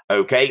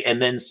 Okay, and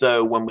then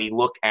so when we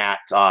look at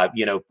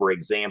for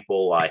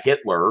example,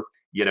 Hitler,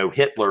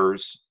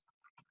 Hitler's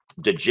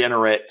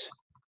degenerate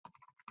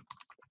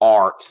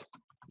art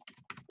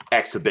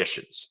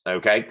exhibitions.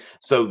 Okay,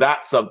 so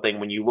that's something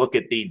when you look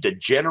at the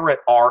degenerate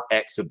art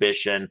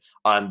exhibition,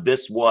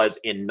 this was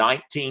in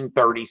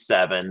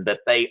 1937,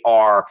 that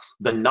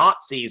the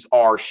Nazis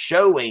are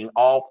showing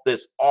off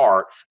this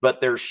art,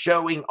 but they're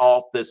showing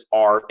off this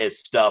art as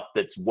stuff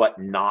that's what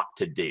not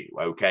to do.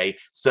 Okay,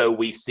 so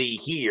we see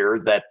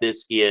here that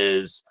this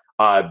is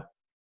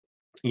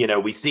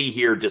we see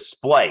here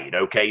displayed.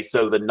 Okay,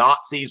 so the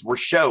Nazis were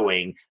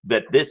showing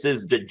that this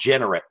is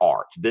degenerate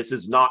art. This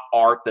is not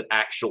art that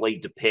actually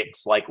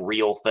depicts like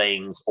real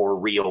things or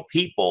real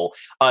people.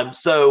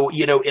 So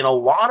in a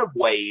lot of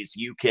ways,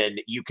 you can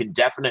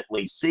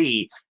definitely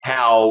see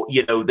how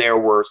there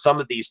were some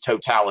of these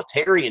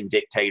totalitarian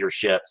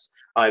dictatorships.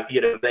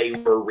 They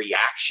were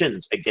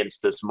reactions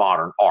against this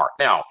modern art.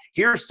 Now,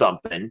 here's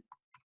something.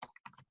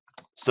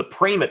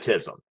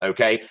 Suprematism.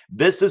 Okay,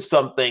 this is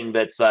something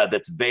that's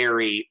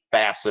very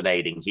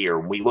fascinating here.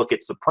 When we look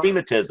at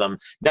suprematism,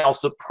 now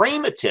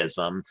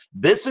suprematism,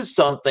 this is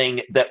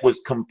something that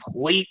was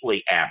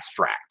completely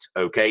abstract.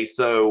 Okay,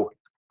 so,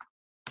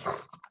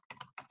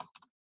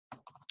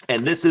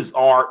 and this is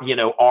our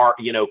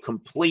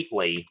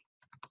completely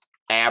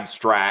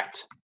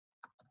abstract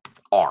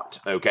art.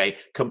 Okay,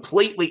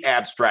 completely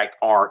abstract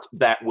art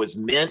that was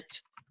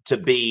meant to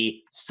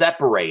be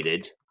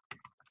separated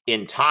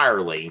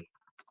entirely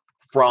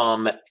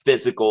from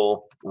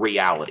physical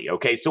reality.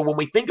 Okay, so when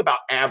we think about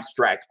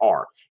abstract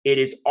art, it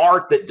is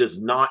art that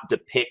does not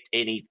depict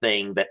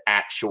anything that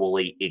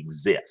actually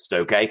exists.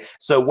 Okay,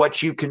 so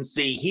what you can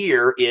see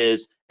here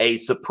is a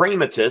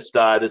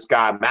suprematist, this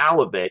guy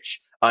Malevich.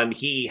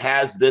 He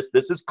has this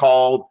is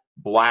called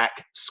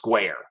black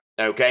square.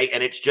 Okay,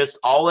 and it's just,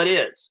 all it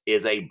is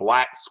a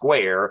black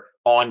square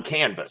on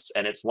canvas,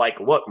 and it's like,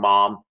 look,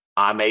 mom,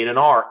 I made an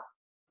art.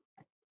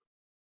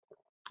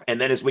 And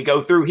then as we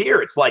go through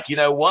here, it's like, you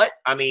know what?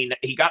 I mean,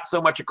 he got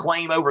so much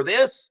acclaim over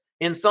this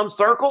in some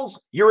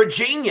circles. You're a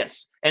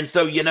genius. And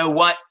so, you know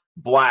what?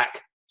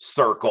 Black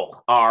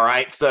circle. All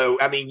right. So,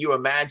 I mean, you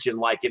imagine,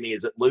 like, I mean,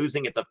 is it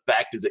losing its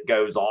effect as it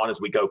goes on, as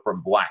we go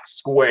from black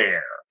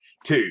square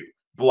to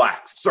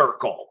black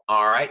circle.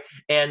 All right.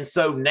 And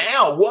so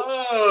now,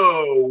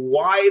 whoa,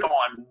 white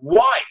on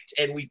white.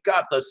 And we've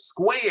got the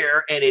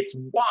square and it's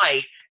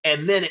white.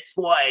 And then it's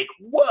like,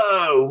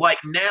 whoa, like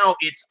now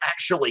it's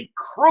actually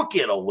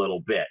crooked a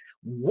little bit.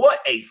 What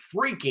a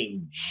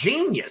freaking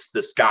genius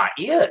this guy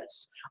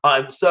is.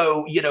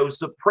 So, you know,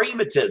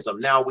 suprematism.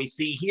 Now we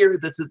see here,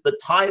 this is the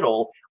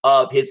title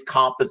of his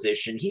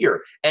composition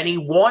here. And he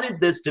wanted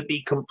this to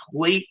be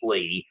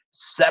completely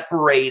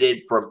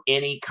separated from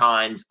any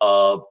kind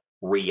of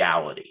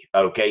reality.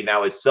 Okay,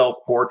 now his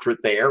self-portrait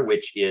there,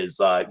 which is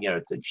you know,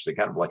 it's interesting,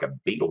 kind of like a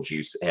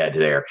Beetlejuice head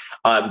there,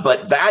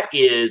 but that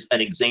is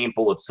an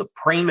example of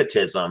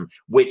suprematism,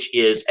 which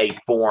is a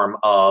form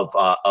of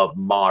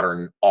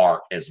modern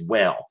art as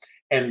well.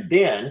 And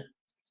then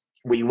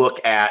we look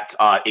at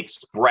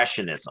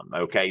expressionism.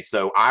 Okay,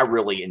 so I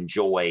really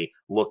enjoy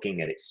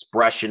looking at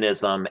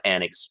expressionism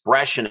and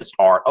expressionist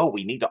art. Oh,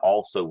 we need to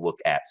also look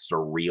at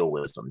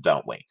surrealism,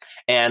 don't we?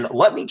 And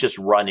let me just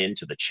run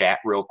into the chat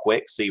real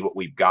quick, see what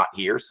we've got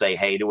here, say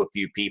hey to a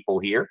few people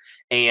here.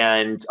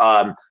 And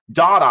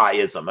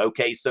Dadaism.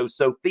 Okay, so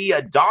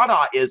Sophia,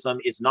 Dadaism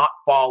is not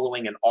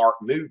following an art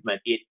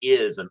movement, it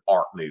is an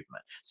art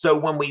movement. So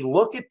when we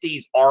look at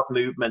these art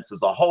movements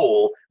as a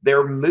whole,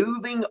 they're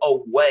moving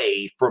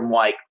away from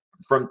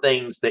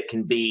things that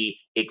can be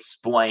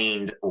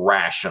explained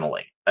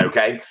rationally.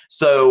 Okay,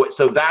 so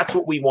that's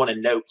what we want to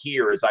note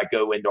here as I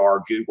go into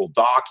our Google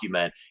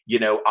document. You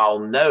know, I'll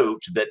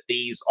note that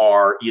these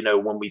are, you know,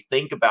 when we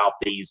think about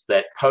these,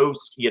 that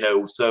post, you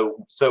know,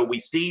 so we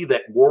see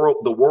that during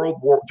the World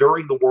War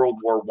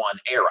I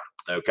era.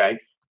 Okay,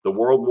 the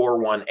World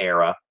War I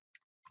era.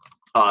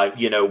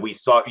 You know, we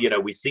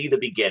see the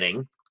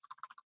beginning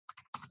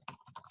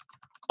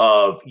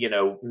of, you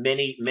know,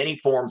 many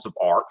forms of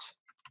art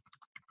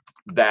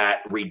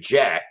that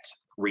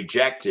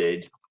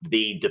rejected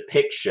the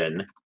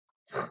depiction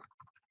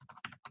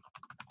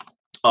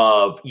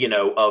of, you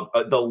know, of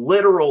the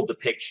literal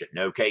depiction.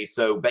 Okay,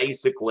 so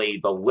basically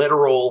the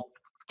literal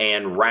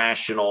and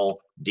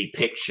rational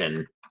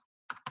depiction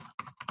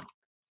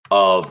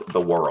of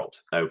the world.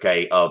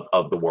 Okay,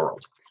 of the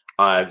world.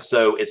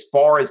 So as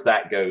far as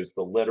that goes,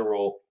 the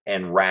literal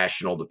and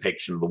rational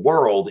depiction of the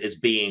world is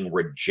being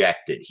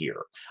rejected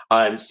here.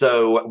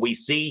 So we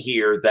see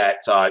here that,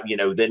 you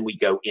know, then we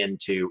go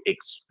into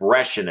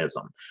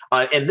expressionism.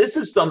 And this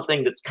is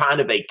something that's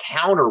kind of a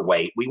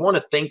counterweight. We want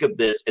to think of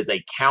this as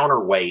a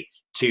counterweight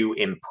to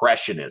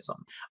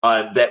impressionism.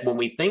 That when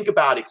we think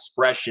about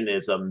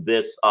expressionism,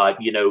 this,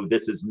 you know,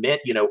 this is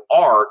meant, you know,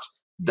 art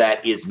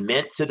that is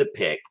meant to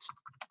depict,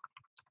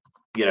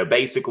 you know,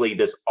 basically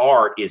this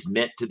art is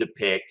meant to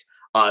depict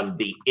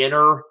the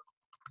inner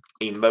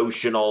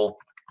emotional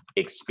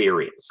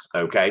experience.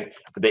 Okay,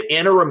 the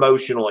inner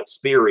emotional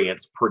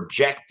experience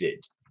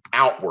projected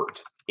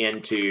outward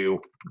into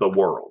the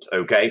world.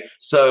 Okay,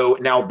 so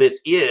now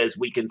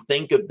we can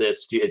think of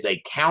this as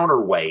a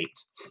counterweight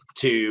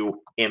to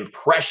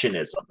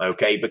impressionism.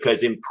 Okay,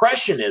 because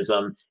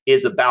impressionism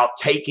is about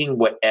taking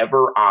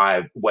whatever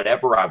I've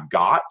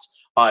got,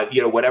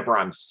 you know, whatever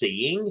I'm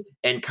seeing,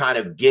 and kind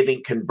of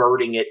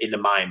converting it into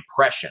my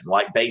impression.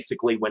 Like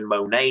basically when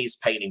Monet's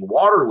painting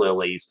water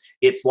lilies,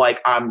 it's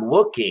like I'm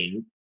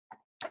looking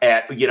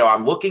at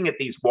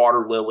these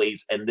water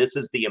lilies, and this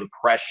is the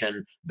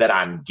impression that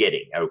I'm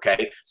getting.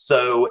 Okay,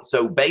 so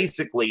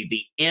basically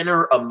the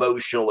inner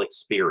emotional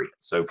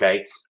experience.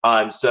 Okay,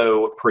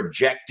 so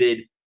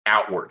projected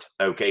outward.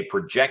 Okay,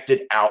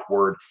 projected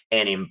outward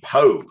and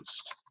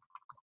imposed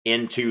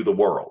into the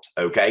world.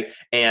 Okay,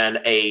 and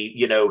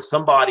you know,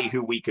 somebody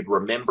who we could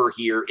remember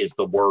here is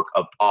the work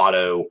of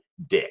Otto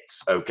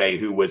Dix. Okay,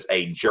 who was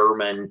a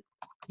German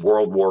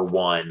World War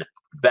I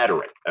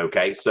veteran.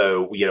 Okay,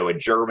 so, you know, a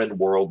German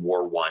World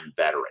War I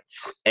veteran.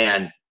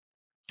 And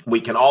we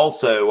can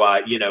also,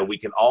 you know, we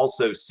can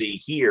also see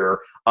here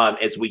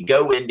as we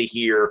go into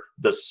here,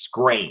 the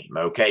scream.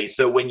 Okay,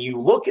 so when you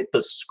look at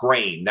the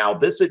scream, now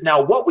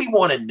what we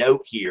want to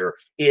note here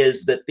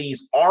is that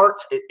these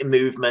art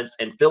movements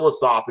and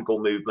philosophical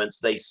movements,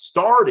 they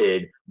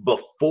started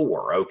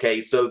before.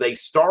 Okay, so they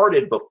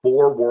started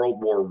before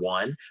World War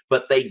I,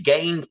 but they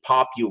gained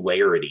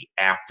popularity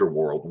after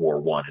World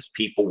War I as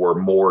people were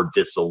more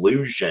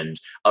disillusioned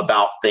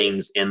about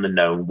things in the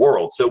known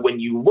world. So when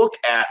you look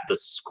at the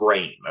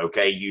scream,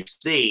 okay, you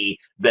see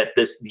that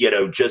this, you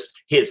know, just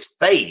his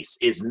face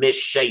is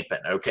misshapen.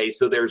 Okay,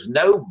 so there's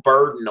no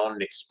burden on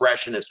an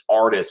expressionist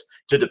artist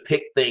to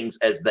depict things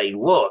as they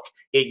look.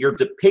 You're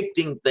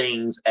depicting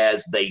things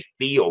as they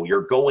feel.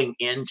 You're going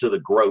into the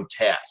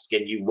grotesque,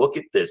 and you look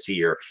at this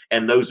here,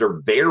 and those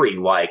are very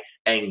like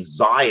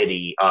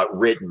anxiety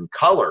ridden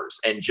colors,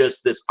 and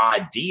just this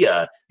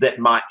idea that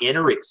my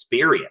inner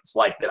experience,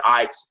 like that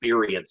I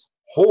experience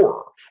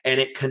horror, and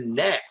it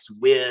connects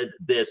with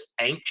this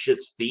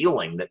anxious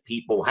feeling that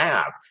people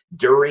have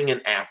during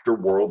and after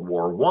World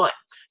War I.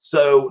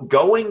 So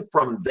going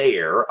from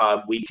there,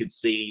 we could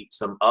see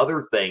some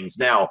other things.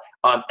 Now,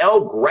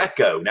 El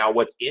Greco. Now,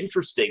 what's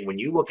interesting when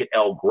you look at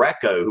El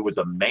Greco, who was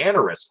a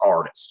Mannerist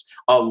artist,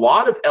 a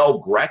lot of El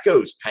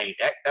Greco's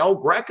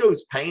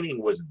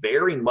painting was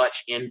very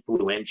much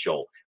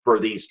influential for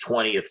these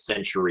 20th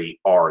century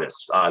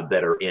artists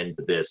that are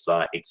into this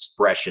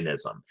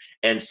expressionism.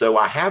 And so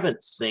I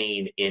haven't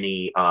seen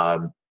any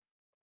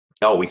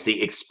oh, we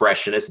see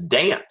expressionist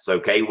dance,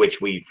 okay, which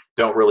we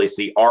don't really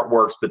see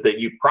artworks, but that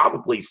you've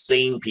probably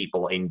seen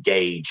people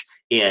engage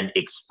in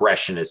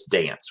expressionist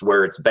dance,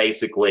 where it's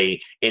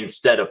basically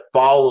instead of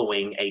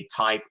following a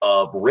type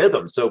of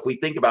rhythm. So if we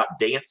think about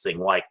dancing,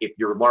 like if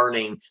you're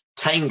learning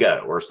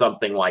tango or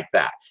something like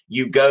that,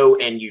 you go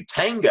and you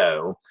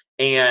tango,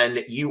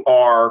 and you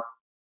are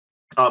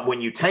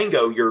when you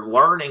tango, you're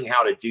learning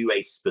how to do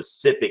a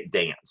specific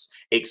dance.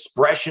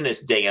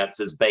 Expressionist dance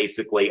is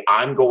basically,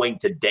 I'm going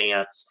to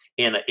dance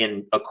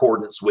in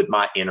accordance with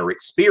my inner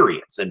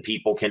experience, and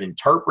people can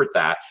interpret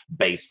that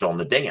based on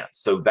the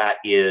dance. So that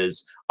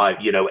is,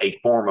 a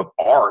form of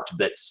art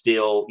that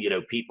still,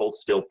 people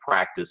still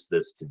practice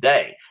this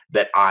today,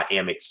 that I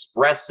am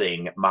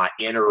expressing my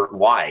inner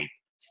life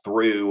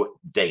through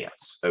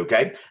dance.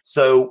 Okay,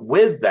 so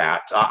with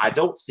that, I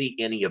don't see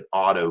any of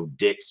Otto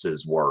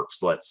Dix's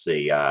works. Let's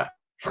see.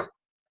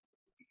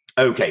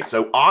 Okay,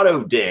 so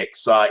Otto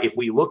Dix, if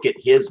we look at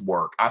his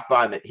work, I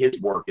find that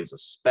his work is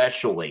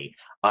especially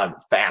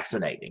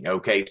fascinating.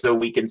 Okay, so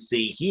we can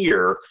see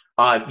here,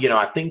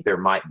 I think there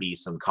might be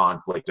some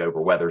conflict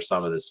over whether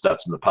some of this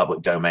stuff's in the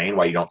public domain,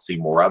 why you don't see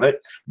more of it.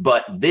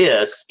 But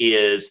this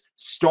is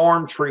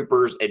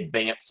stormtroopers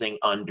advancing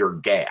under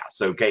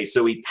gas. Okay,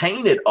 so he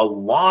painted a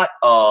lot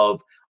of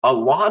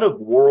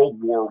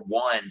World War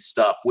I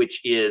stuff,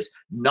 which is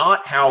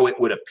not how it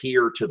would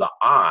appear to the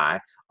eye,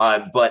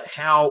 but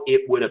how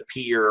it would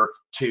appear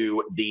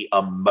to the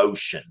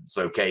emotions,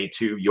 okay,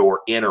 to your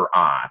inner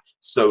eye,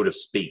 so to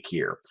speak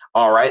here.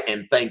 All right,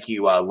 and thank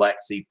you,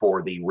 Lexi,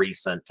 for the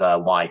recent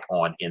like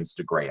on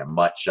Instagram.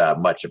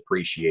 Much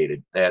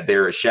appreciated.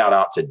 There, a shout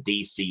out to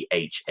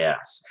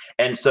DCHS.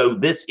 And so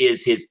this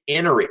is his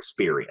inner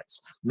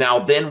experience. Now,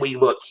 then we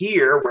look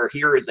here, where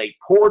here is a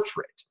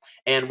portrait,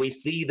 and we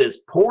see this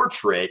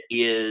portrait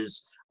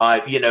is,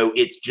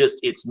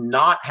 it's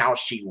not how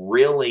she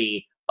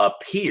really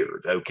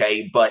appeared,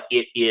 okay, but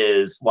it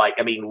is like,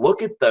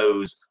 look at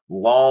those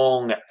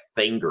long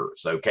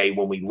fingers, okay.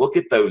 When we look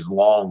at those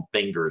long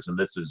fingers, and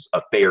this is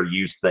a fair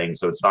use thing,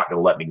 so it's not going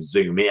to let me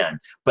zoom in,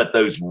 but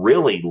those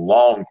really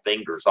long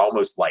fingers,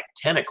 almost like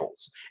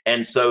tentacles.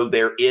 And so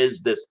there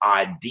is this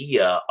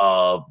idea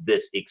of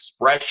this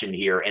expression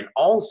here. And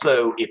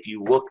also, if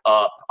you look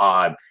up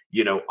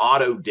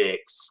Otto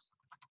Dix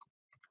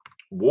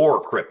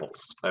war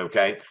cripples,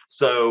 okay,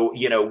 so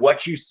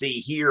what you see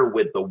here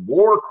with the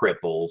war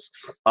cripples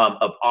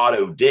of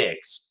Otto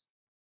Dix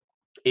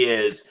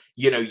is,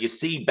 you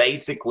see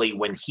basically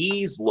when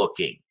he's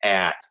looking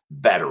at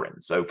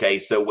veterans, okay,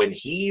 so when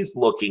he's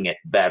looking at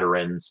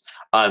veterans,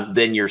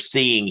 then you're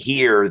seeing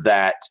here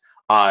that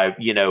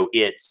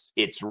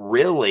it's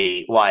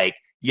really like,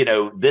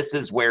 this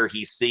is where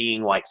he's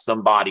seeing like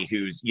somebody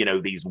who's,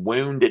 these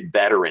wounded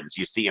veterans.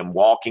 You see him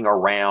walking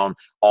around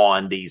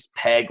on these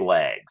peg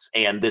legs.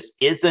 And this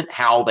isn't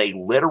how they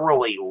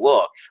literally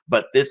look,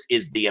 but this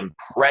is the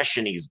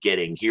impression he's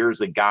getting.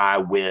 Here's a guy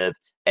with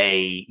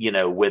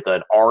with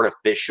an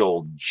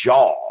artificial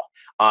jaw.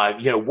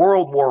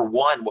 World War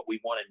I, what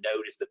we want to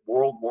note is that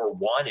World War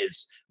I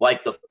is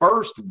like the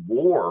first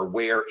war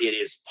where it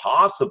is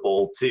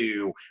possible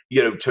to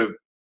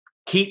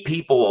keep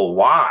people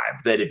alive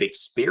that have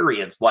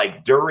experienced,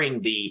 like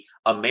during the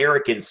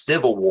American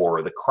Civil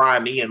War, the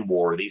Crimean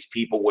War, these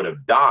people would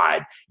have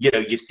died.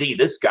 You see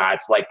this guy,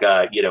 it's like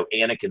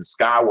Anakin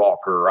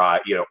Skywalker,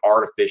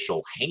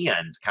 artificial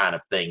hand kind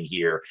of thing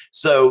here.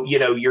 So,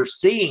 you're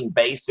seeing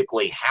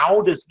basically,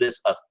 how does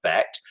this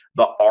affect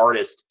the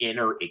artist's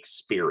inner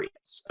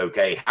experience?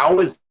 Okay, how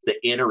is the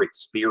inner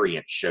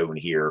experience shown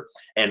here,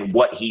 and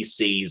what he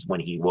sees when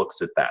he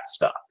looks at that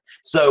stuff?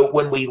 So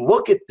when we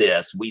look at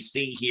this, we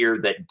see here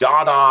that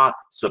Dada,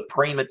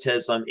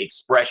 Suprematism,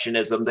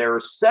 Expressionism, there are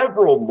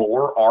several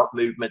more art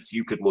movements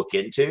you could look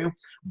into,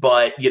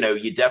 but,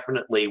 you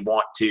definitely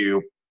want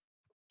to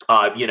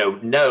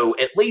know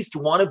at least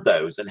one of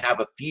those and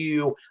have a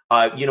few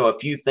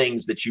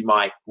things that you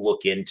might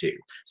look into.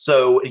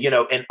 So,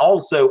 and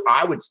also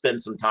I would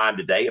spend some time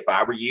today, if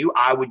I were you,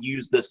 I would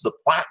use this as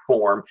a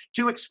platform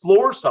to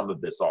explore some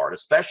of this art,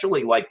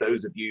 especially like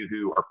those of you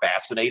who are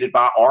fascinated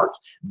by art,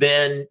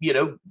 then,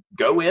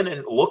 go in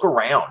and look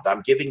around.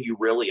 I'm giving you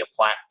really a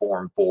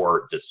platform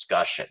for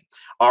discussion.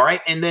 All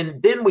right. And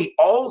then we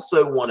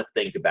also want to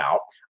think about,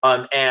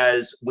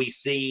 as we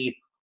see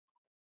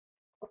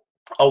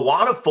a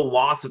lot of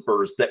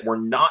philosophers that were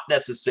not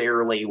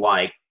necessarily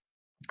like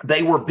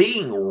they were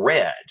being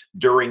read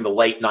during the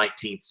late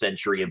 19th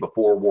century and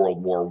before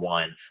World War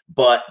I,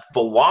 but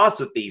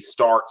philosophy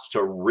starts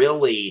to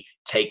really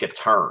take a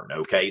turn.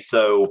 Okay,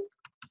 so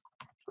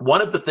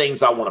one of the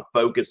things I want to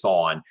focus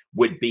on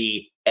would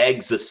be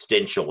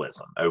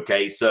existentialism.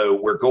 Okay, so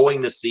we're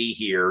going to see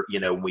here,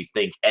 when we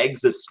think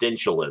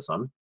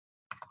existentialism,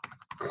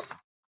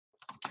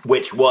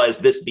 which was,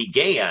 this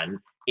began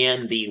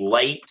in the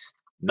late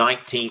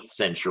 19th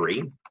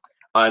century,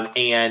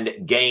 and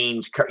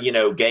gained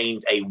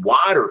a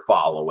wider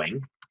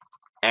following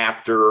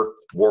after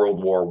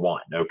World War I.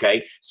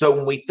 Okay, so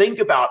when we think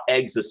about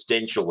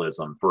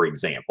existentialism, for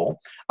example,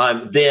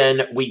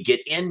 then we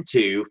get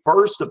into,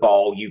 first of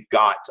all, you've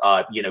got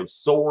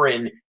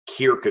Soren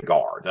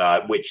Kierkegaard,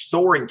 which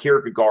Soren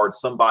Kierkegaard,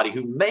 somebody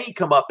who may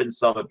come up in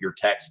some of your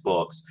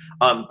textbooks,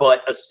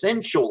 but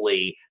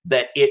essentially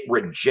that it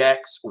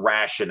rejects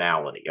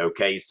rationality.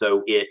 Okay,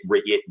 so it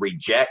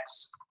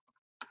rejects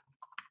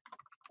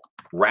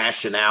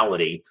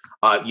rationality,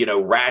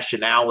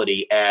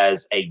 rationality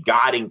as a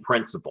guiding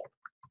principle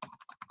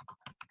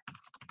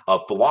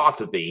of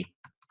philosophy,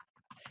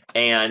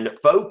 and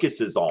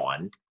focuses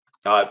on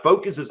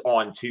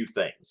two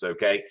things.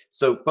 Okay,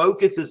 so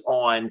focuses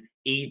on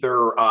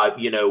either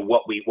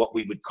what we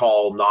would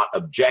call not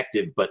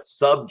objective but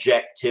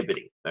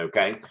subjectivity.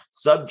 Okay,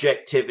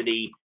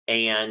 subjectivity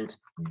and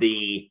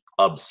the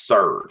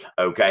absurd.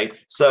 Okay,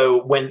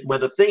 so when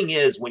the thing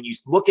is, when you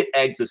look at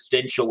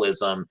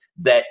existentialism,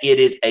 that it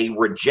is a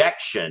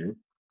rejection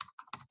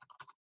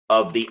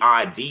of the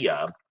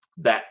idea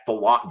that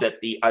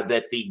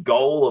the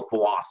goal of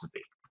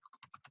philosophy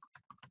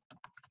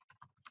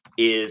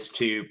is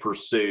to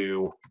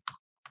pursue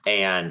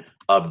an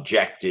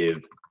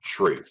objective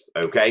truth.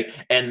 Okay,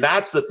 and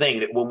that's the thing,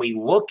 that when we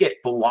look at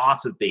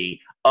philosophy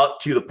up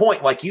to the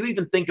point, like you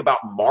even think about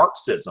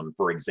Marxism,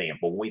 for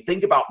example. When we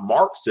think about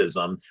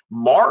Marxism,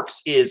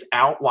 Marx is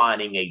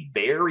outlining a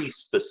very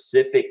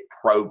specific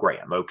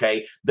program.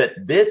 Okay, that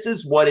this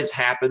is what has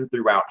happened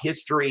throughout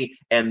history,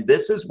 and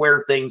this is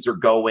where things are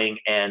going,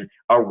 and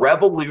a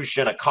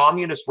revolution, a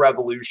communist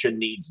revolution,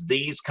 needs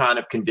these kind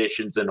of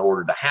conditions in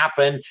order to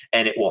happen,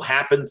 and it will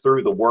happen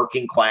through the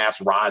working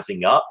class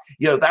rising up.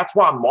 That's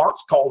why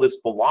Marx called his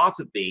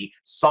philosophy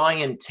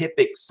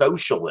scientific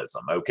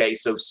socialism. Okay,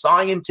 so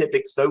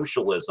scientific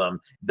socialism,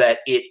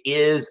 that it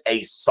is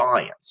a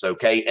science.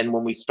 Okay, and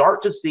when we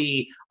start to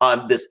see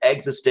this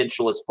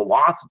existentialist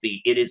philosophy,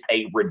 it is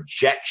a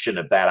rejection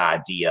of that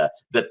idea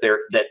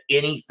that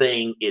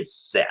anything is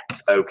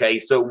set. Okay,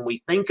 so when we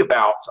think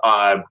about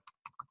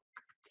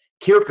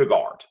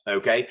Kierkegaard,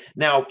 okay,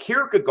 now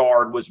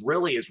Kierkegaard is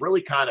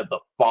really kind of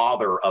the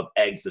father of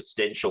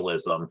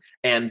existentialism,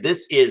 and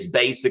this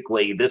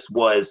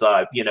was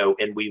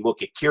and we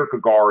look at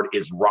Kierkegaard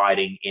is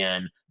writing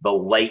in the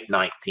late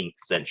 19th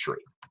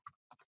century.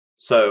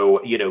 So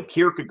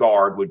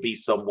Kierkegaard would be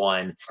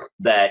someone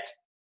that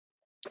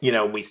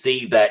we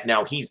see that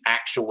now he's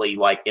actually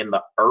like in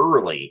the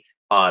early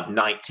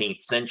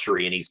 19th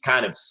century, and he's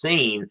kind of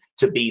seen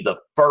to be the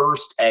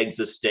first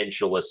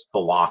existentialist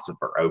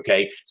philosopher.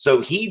 Okay, so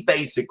he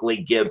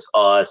basically gives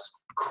us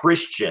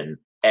Christian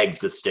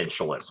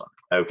existentialism.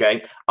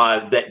 Okay,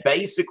 that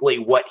basically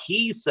what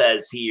he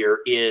says here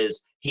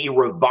is he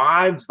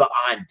revives the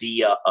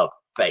idea of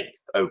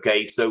faith.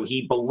 Okay, so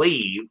he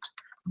believed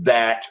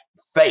that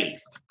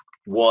faith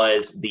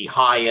was the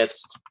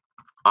highest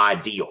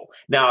ideal.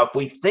 Now, if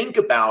we think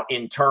about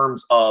in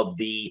terms of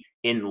the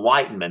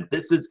Enlightenment,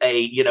 this is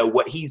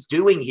what he's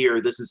doing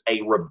here, this is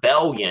a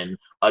rebellion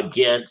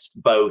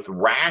against both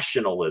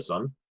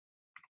rationalism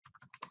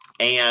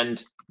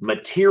and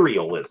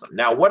materialism.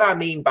 Now, what I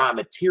mean by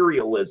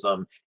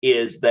materialism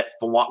is that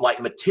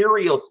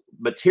materialist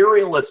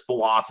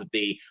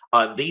philosophy,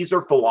 these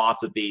are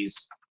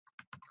philosophies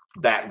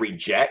that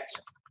reject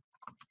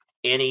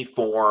any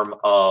form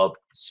of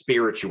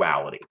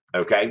spirituality.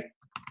 Okay,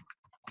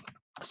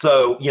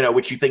 so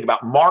what you think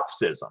about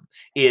Marxism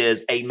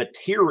is a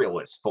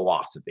materialist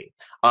philosophy,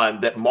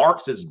 that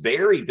Marx is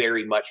very,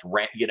 very much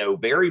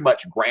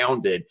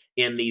grounded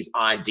in these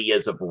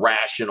ideas of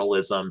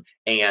rationalism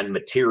and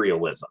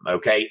materialism.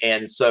 Okay,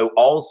 and so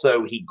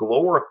also he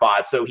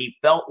glorifies, so he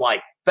felt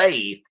like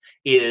faith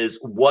is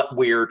what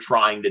we're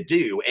trying to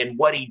do. And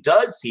what he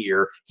does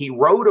here, he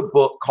wrote a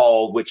book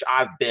called, which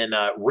I've been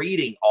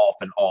reading off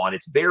and on.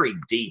 It's very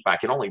deep. I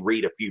can only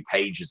read a few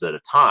pages at a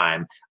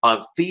time.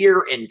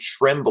 Fear and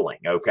Trembling.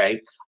 Okay,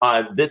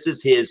 this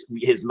is his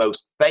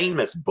most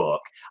famous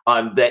book,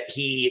 that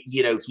he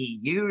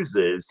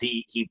uses.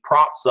 He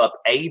props up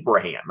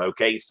Abraham.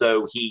 Okay,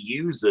 so he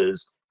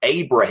uses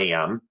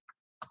Abraham's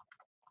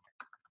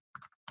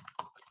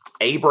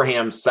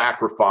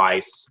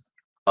sacrifice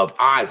of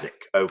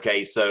Isaac.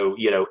 Okay, so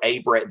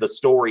the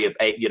story of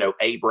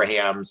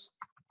Abraham's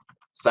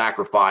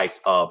sacrifice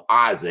of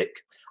Isaac,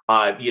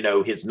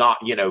 his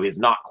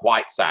not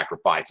quite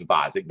sacrifice of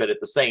Isaac, but at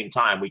the same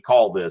time we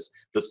call this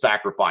the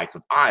sacrifice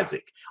of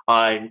Isaac,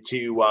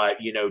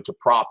 to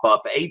prop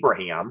up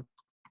Abraham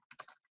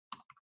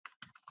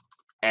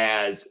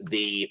as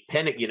the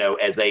pinnacle,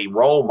 as a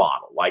role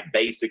model, like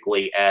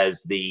basically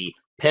as the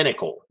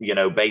pinnacle,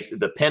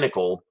 the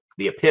pinnacle,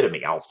 the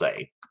epitome, I'll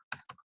say,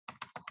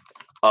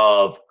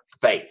 of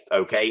faith.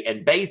 Okay.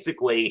 And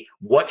basically,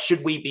 what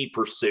should we be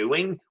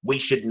pursuing? We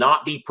should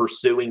not be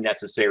pursuing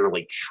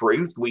necessarily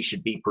truth. We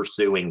should be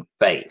pursuing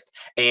faith.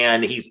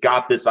 And he's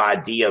got this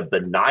idea of the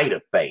knight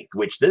of faith,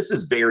 which this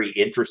is very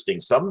interesting.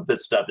 Some of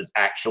this stuff is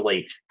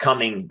actually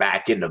coming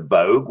back into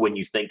vogue when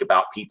you think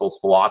about people's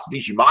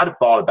philosophies. You might have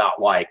thought about,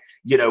 like,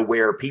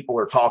 where people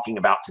are talking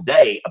about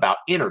today about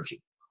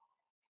energy.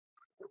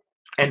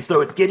 And so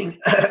it's getting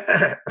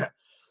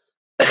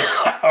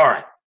all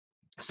right.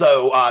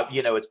 So,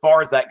 as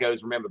far as that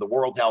goes, remember the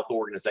World Health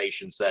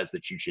Organization says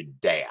that you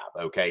should dab,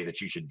 okay? That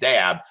you should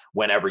dab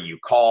whenever you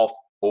cough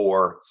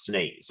or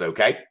sneeze,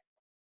 okay?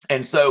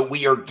 And so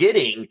we are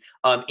getting,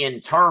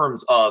 in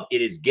terms of,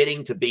 it is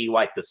getting to be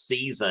like the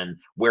season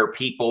where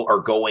people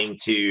are going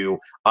to,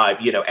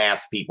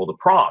 ask people to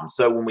prom.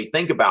 So when we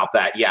think about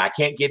that, yeah, I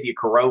can't give you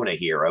Corona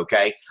here,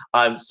 okay?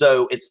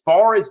 So as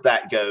far as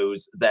that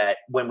goes, that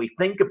when we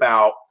think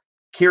about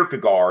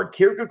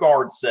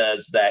Kierkegaard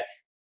says that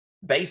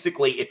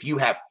basically, if you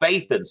have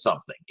faith in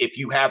something, if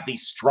you have the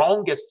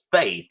strongest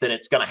faith, then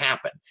it's going to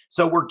happen.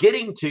 So we're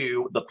getting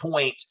to the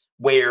point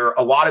where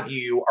a lot of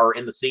you are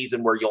in the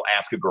season where you'll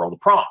ask a girl to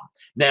prom.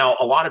 Now,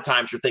 a lot of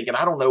times you're thinking,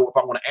 I don't know if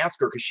I want to ask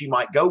her because she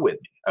might go with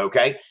me,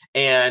 okay?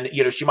 And,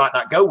 she might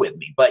not go with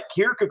me. But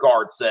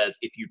Kierkegaard says,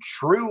 if you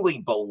truly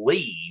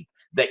believe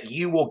that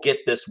you will get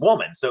this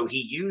woman. So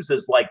he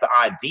uses like the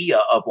idea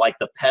of like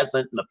the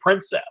peasant and the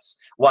princess.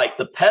 Like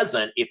the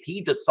peasant, if he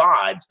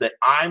decides that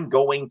I'm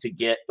going to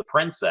get the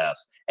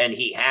princess, and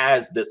he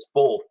has this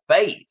full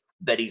faith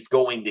that he's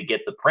going to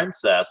get the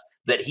princess,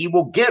 that he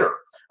will get her.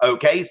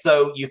 Okay,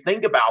 so you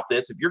think about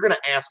this. If you're going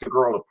to ask a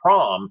girl to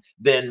prom,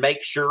 then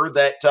make sure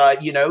that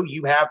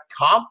you have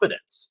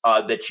confidence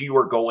that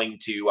you're going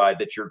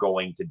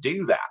to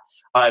do that.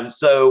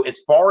 So as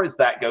far as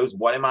that goes,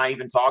 what am I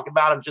even talking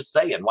about? I'm just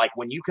saying, like,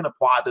 when you can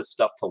apply this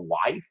stuff to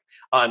life,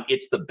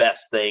 it's the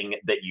best thing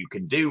that you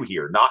can do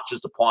here. Not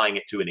just applying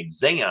it to an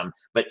exam,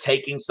 but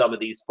taking some of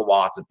these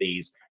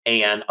philosophies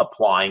and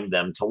applying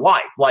them to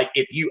life. Like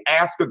if you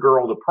ask a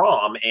girl to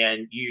prom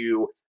and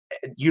you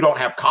don't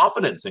have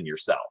confidence in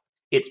yourself,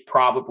 it's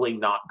probably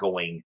not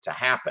going to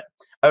happen.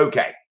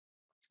 Okay.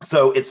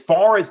 So as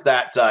far as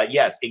that,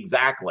 yes,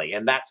 exactly.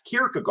 And that's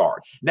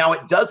Kierkegaard. Now,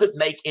 it doesn't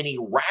make any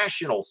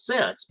rational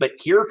sense, but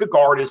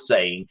Kierkegaard is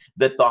saying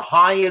that the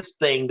highest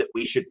thing that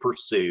we should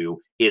pursue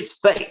is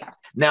faith.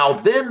 Now,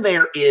 then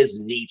there is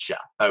Nietzsche.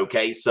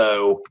 Okay,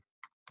 so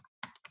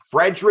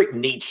Friedrich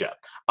Nietzsche,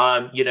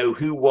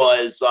 who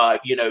was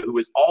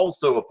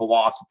also a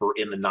philosopher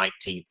in the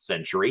 19th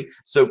century.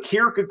 So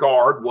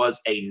Kierkegaard was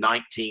a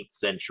 19th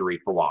century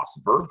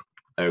philosopher.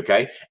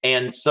 Okay,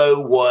 and so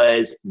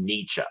was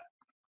Nietzsche.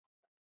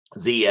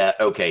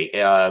 Z-S-C-H-E,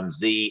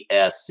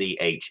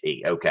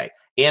 okay,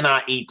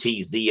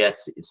 Nietzsche.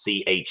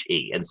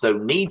 And so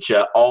Nietzsche,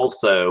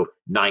 also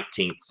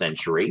 19th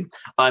century.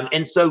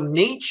 And so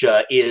Nietzsche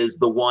is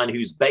the one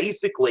who's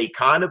basically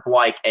kind of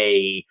like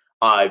the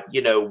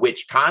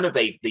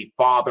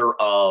father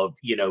of,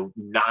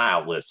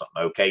 nihilism,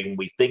 okay? When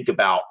we think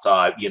about,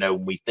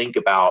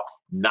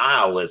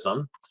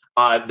 nihilism,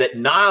 that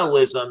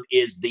nihilism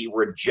is the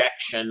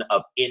rejection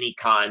of any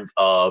kind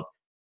of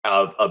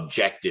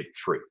objective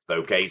truth.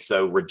 Okay,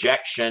 so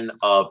rejection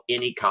of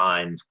any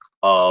kind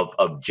of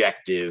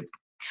objective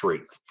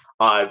truth.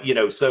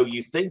 So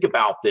you think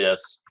about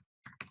this,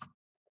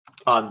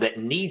 that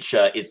Nietzsche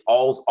is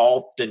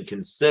often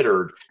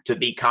considered to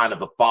be kind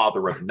of a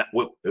father of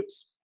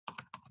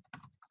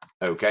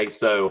okay,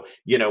 so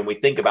when we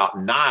think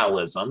about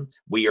nihilism,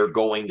 we are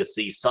going to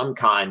see some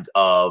kind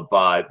of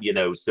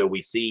so we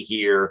see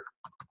here.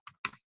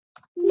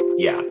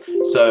 Yeah,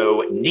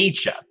 so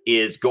Nietzsche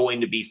is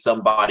going to be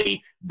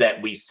somebody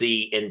that we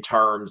see in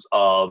terms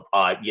of,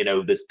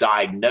 this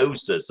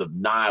diagnosis of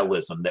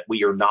nihilism, that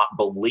we are not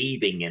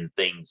believing in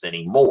things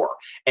anymore.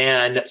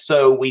 And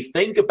so we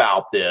think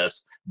about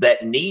this,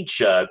 that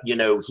Nietzsche,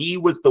 he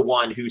was the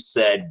one who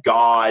said,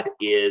 God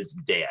is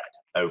dead.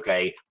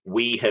 Okay,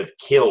 we have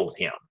killed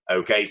him.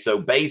 Okay, so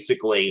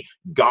basically,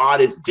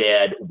 God is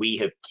dead. We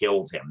have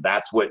killed him.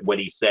 That's what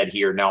he said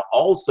here. Now,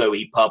 also,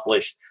 he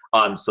published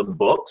some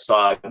books.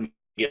 One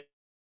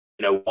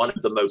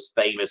of the most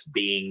famous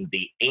being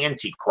the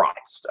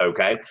Antichrist.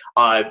 Okay,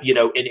 and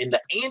in the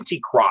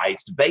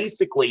Antichrist,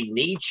 basically,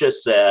 Nietzsche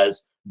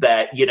says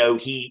that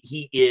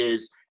he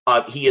is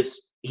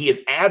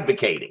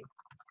advocating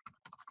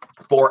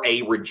for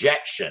a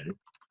rejection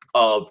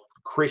of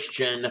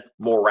Christian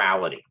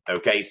morality.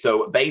 Okay,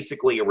 so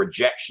basically a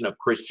rejection of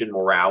Christian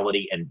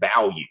morality and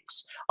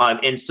values.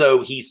 And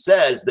so he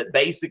says that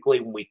basically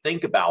when we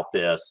think about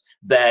this,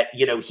 that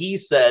he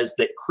says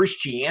that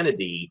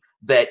Christianity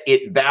that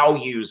it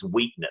values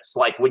weakness.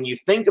 Like when you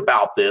think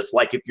about this,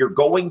 like if you're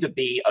going to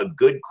be a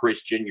good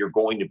Christian, you're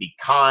going to be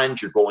kind,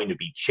 you're going to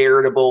be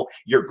charitable,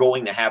 you're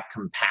going to have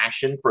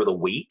compassion for the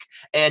weak.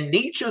 And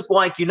Nietzsche's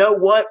like, you know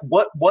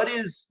what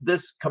is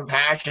this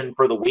compassion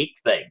for the weak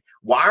thing?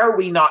 Why are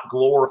we not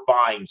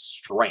glorifying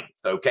strength?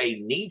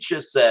 Okay,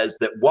 Nietzsche says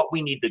that what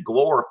we need to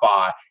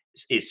glorify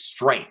is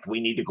strength.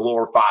 We need to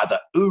glorify the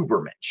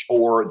Ubermensch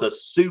or the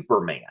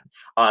Superman.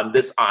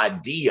 This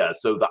idea.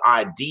 So the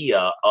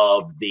idea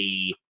of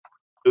the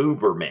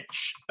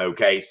Ubermensch.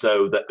 Okay,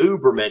 so the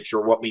Ubermensch,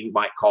 or what we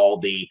might call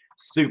the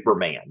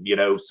Superman. You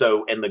know,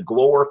 so in the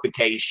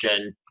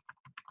glorification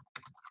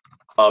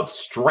of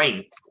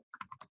strength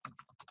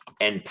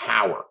and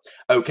power.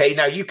 Okay,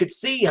 now you could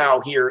see how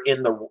here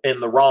in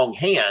the wrong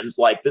hands,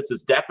 like this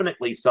is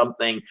definitely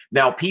something.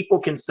 Now people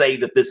can say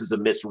that this is a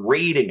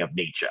misreading of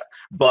Nietzsche,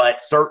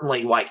 but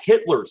certainly like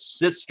Hitler's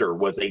sister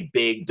was a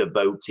big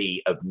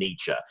devotee of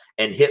Nietzsche,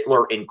 and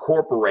Hitler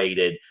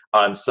incorporated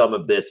some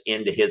of this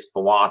into his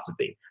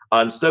philosophy.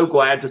 I'm so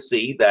glad to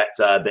see that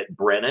that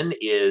Brennan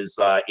is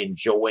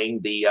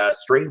enjoying the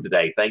stream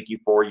today. Thank you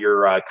for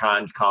your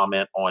kind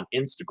comment on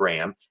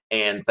Instagram,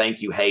 and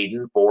thank you,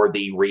 Hayden, for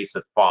the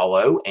recent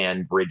follow,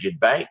 and Bridget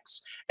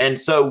Banks. And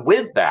so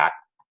with that,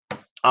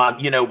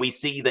 you know, we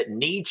see that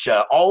Nietzsche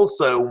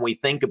also, when we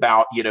think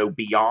about, you know,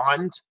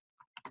 beyond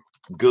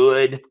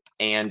good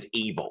and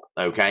evil.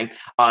 Okay,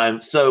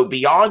 so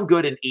Beyond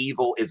Good and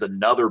Evil is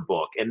another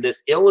book, and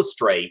this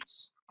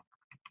illustrates,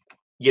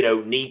 you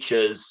know,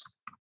 Nietzsche's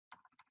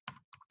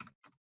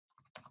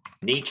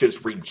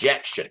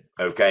rejection,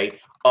 okay,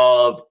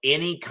 of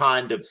any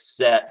kind of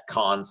set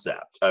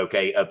concept,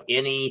 okay, of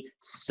any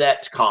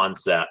set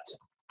concept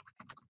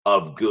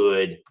of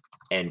good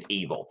and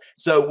evil.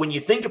 So when you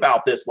think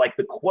about this, like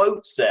the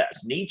quote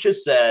says, Nietzsche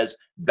says,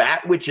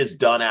 that which is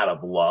done out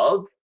of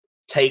love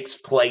takes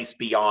place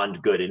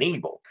beyond good and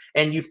evil.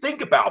 And you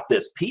think about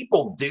this,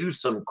 people do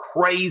some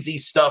crazy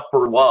stuff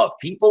for love.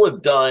 People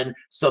have done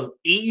some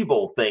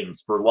evil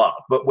things for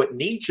love. But what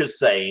Nietzsche's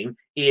saying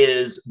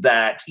is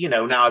that, you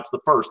know, now it's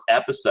the first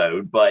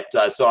episode, but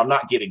so I'm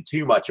not giving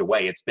too much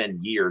away. It's been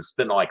years, it's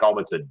been like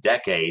almost a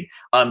decade.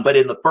 But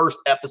in the first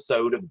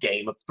episode of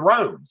Game of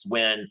Thrones,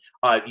 when,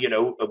 you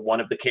know, one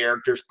of the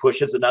characters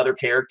pushes another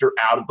character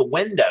out of the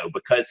window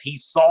because he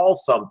saw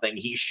something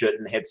he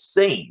shouldn't have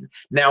seen.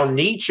 Now,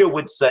 Nietzsche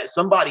would say,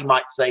 somebody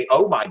might say,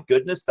 oh my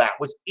goodness, that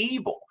was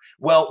evil.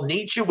 Well,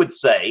 Nietzsche would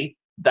say,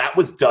 that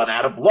was done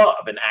out of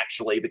love. And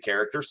actually, the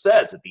character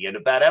says at the end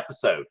of that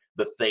episode,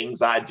 the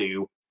things I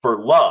do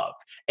for love.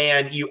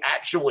 And you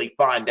actually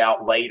find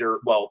out later,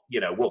 well, you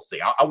know, we'll see.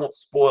 I won't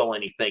spoil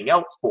anything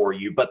else for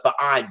you, but the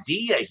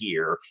idea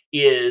here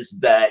is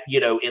that, you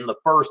know, in the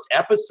first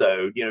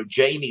episode, you know,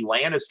 Jaime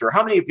Lannister,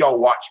 how many of y'all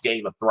watch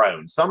Game of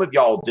Thrones? Some of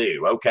y'all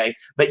do, okay?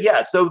 But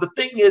yeah, so the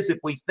thing is, if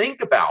we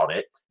think about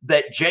it,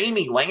 that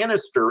Jaime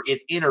Lannister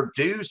is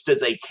introduced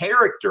as a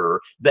character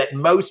that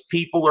most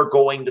people are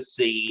going to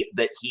see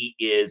that he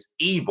is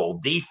evil.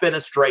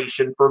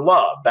 Defenestration for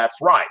love. That's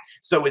right.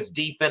 So is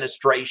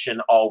defenestration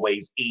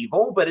always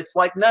evil? But it's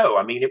like, no,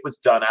 I mean, it was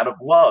done out of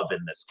love in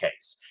this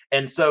case.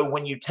 And so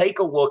when you take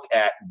a look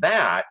at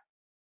that,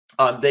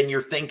 then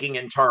you're thinking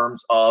in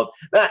terms of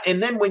that.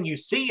 And then when you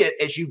see it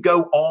as you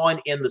go on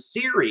in the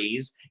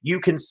series, you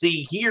can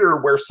see here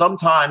where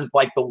sometimes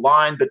like the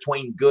line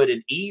between good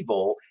and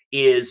evil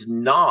is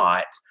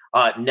not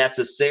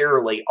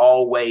necessarily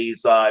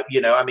always, you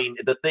know, I mean,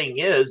 the thing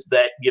is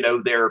that, you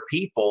know, there are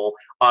people,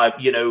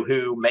 you know,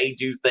 who may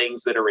do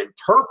things that are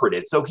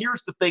interpreted. So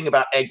here's the thing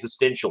about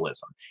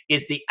existentialism.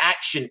 Is the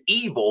action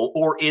evil,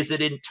 or is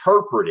it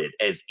interpreted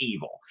as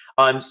evil?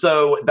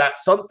 So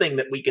that's something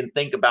that we can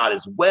think about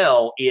as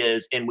well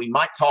is, and we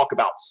might talk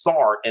about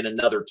Sartre in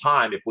another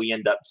time if we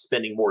end up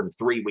spending more than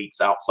 3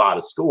 weeks outside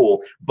of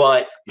school,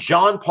 but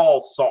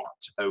Jean-Paul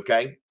Sartre,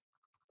 okay?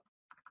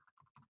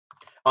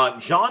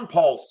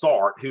 Jean-Paul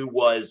Sartre, who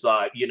was,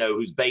 you know,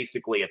 who's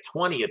basically a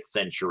 20th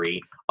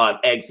century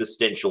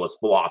existentialist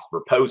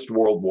philosopher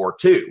post-World War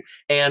II.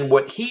 And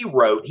what he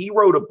wrote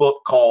a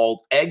book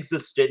called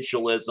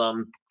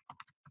Existentialism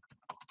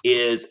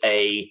is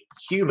a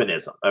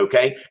Humanism,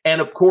 okay?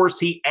 And of course,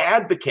 he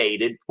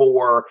advocated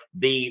for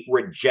the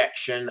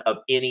rejection of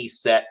any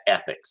set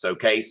ethics,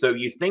 okay? So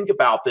you think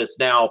about this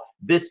now,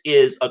 this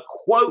is a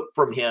quote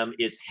from him,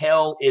 is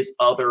hell is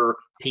other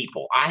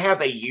people. I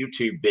have a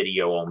YouTube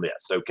video on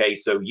this, okay?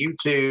 So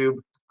YouTube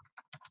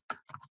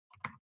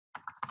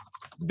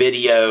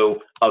video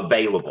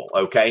available,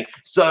 okay?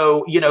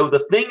 So, you know,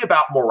 the thing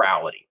about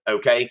morality,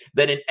 okay,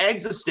 that in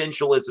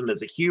existentialism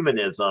is a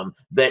humanism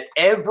that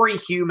every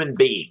human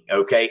being,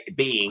 okay,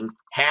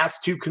 has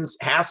to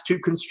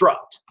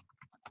construct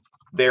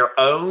their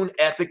own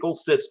ethical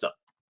system,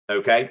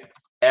 okay?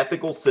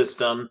 Ethical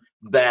system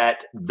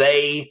that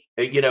they,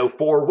 you know,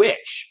 for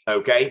which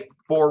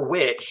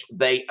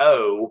they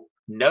owe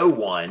no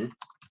one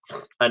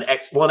an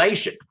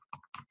explanation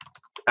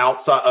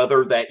outside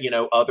other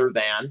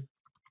than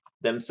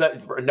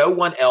themselves, for no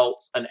one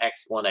else an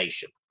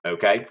explanation.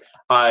 Okay.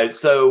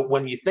 So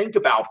when you think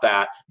about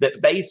that,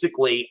 that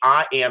basically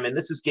I am, and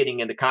this is getting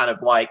into kind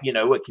of like,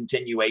 a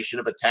continuation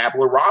of a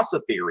tabula rasa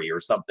theory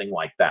or something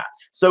like that.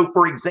 So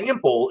for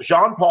example,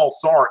 Jean-Paul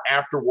Sartre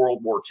after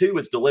World War II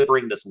is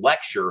delivering this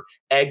lecture,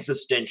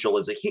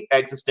 existentialism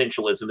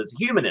is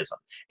humanism.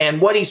 And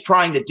what he's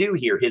trying to do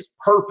here, his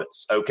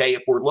purpose, okay,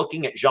 if we're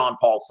looking at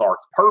Jean-Paul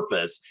Sartre's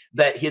purpose,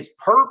 that his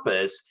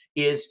purpose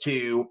is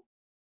to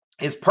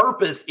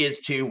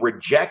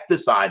reject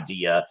this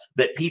idea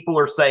that people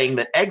are saying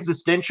that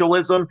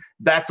existentialism,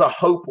 that's a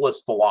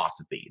hopeless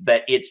philosophy,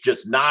 that it's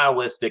just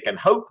nihilistic and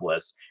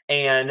hopeless.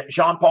 And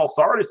Jean-Paul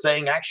Sartre is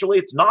saying, actually,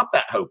 it's not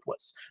that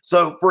hopeless.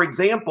 So, for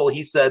example,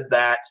 he said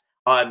that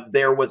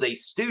there was a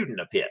student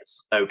of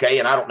his, okay,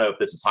 and I don't know if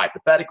this is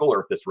hypothetical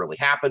or if this really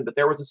happened, but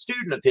there was a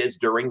student of his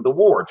during the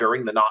war,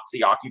 during the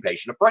Nazi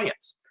occupation of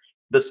France.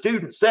 The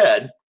student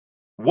said,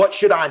 what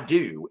should I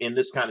do in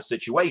this kind of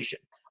situation?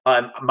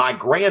 My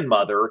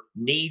grandmother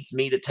needs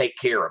me to take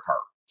care of her.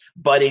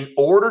 But in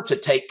order to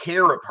take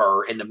care of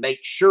her and to make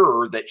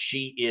sure that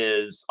she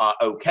is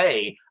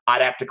okay,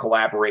 I'd have to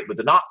collaborate with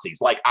the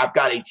Nazis. Like, I've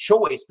got a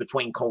choice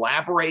between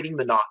collaborating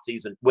with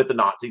the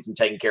Nazis and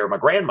taking care of my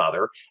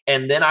grandmother,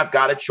 and then I've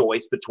got a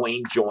choice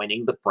between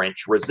joining the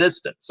French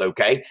resistance.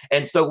 Okay,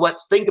 and so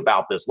let's think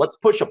about this. Let's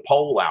push a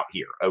poll out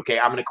here. Okay,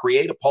 I'm going to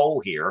create a poll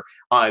here.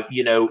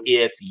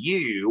 If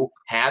you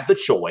had the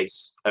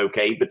choice,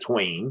 okay,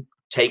 between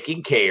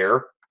taking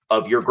care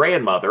of your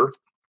grandmother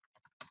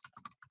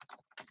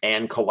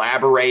and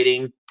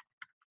collaborating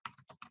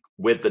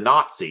with the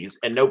Nazis,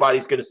 and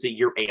nobody's going to see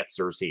your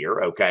answers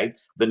here, okay?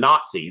 The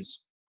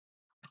Nazis,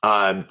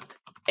 and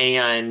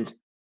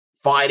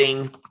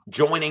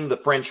joining the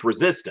French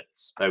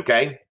resistance,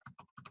 okay?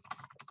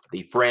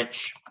 The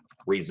French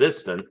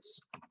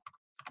resistance,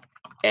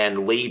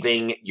 and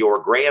leaving your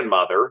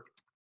grandmother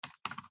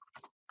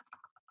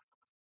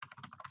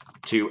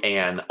to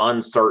an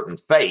uncertain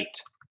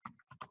fate.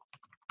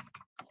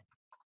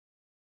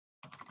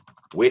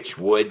 Which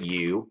would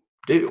you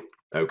do?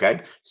 Okay,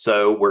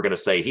 so we're going to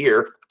say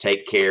here,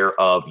 take care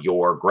of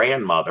your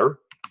grandmother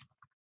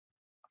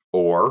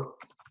or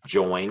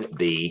join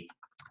the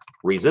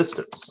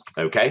resistance.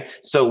 Okay,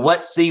 so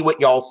let's see what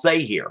y'all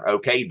say here.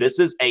 Okay, this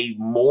is a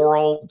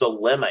moral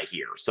dilemma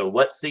here. So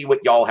let's see what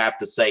y'all have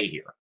to say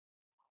here.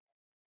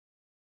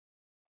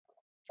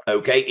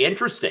 Okay,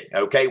 interesting.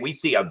 Okay, we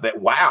see a bit.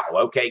 Wow.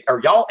 Okay,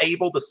 are y'all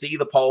able to see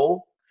the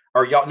poll?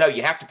 Or y'all? No,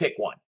 you have to pick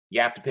one.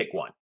 You have to pick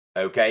one.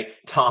 Okay,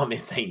 Tom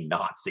is a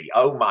Nazi.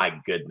 Oh my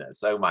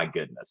goodness. Oh my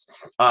goodness.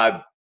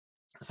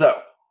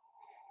 So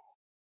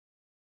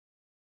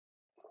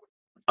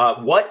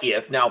what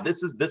if, now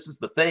this is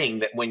the thing,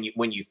 that when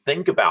you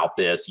think about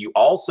this, you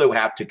also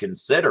have to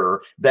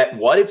consider that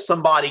what if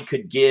somebody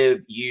could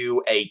give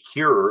you a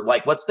cure?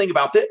 Like, let's think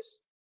about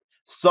this.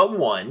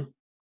 Someone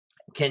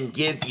can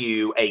give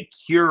you a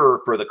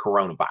cure for the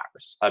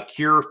coronavirus, a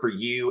cure for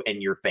you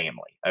and your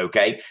family.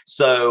 Okay,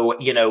 so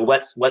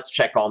let's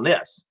check on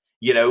this.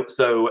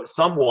 So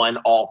someone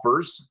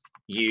offers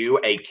you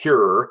a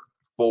cure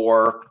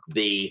for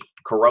the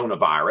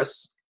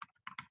coronavirus,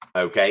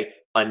 okay,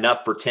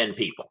 enough for 10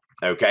 people,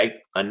 okay,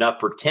 enough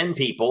for 10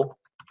 people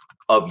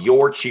of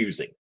your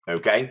choosing,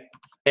 okay.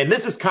 And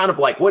this is kind of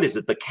like, what is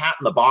it, the cat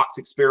in the box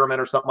experiment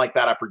or something like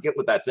that? I forget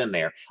what that's in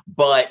there.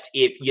 But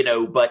if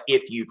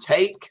you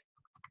take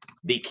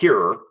the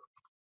cure,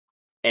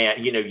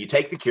 and you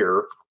take the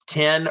cure,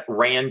 10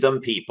 random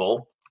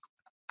people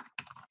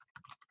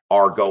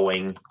are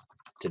going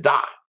to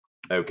die.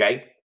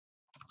 Okay,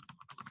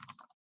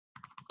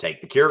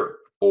 take the cure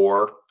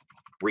or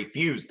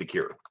refuse the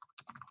cure.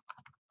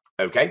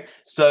 Okay,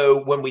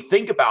 so when we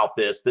think about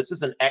this, this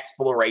is an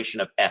exploration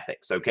of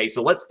ethics. Okay,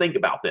 so let's think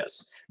about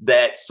this,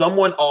 that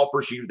someone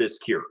offers you this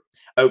cure.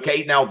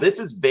 Okay, now this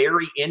is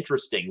very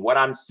interesting. What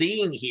I'm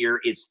seeing here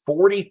is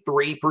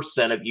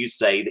 43% of you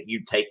say that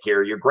you'd take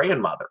care of your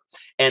grandmother,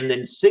 and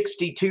then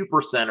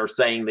 62% are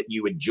saying that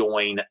you would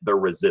join the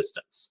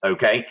resistance.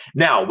 Okay,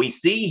 now we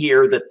see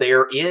here that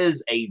there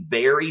is a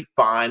very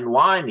fine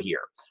line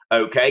here.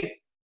 Okay,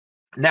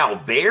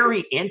 now,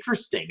 very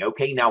interesting.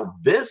 Okay, now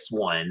this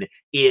one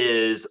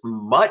is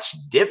much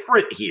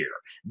different here,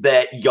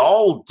 that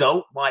y'all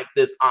don't like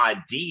this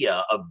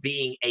idea of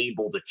being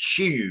able to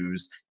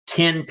choose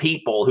 10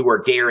 people who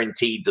are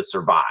guaranteed to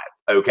survive.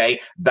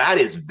 Okay, that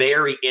is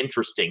very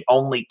interesting.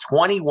 Only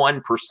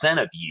 21%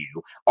 of you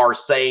are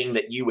saying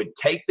that you would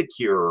take the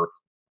cure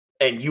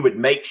and you would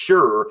make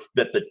sure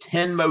that the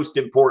 10 most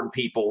important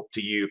people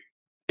to you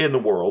in the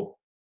world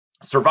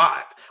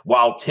survive,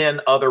 while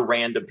 10 other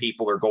random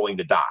people are going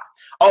to die.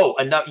 Oh,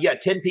 enough. Yeah,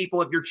 10 people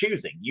of your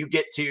choosing. You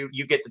get to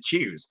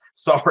choose.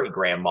 Sorry,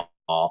 Grandma.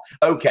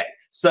 Okay,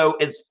 so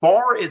as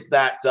far as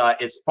that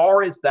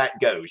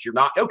goes, you're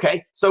not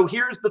okay. So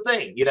here's the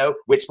thing,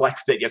 which, like I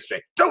said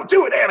yesterday, don't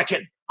do it,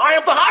 Anakin. I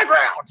have the high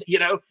ground.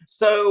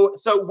 So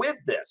with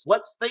this,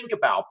 let's think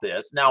about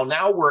this.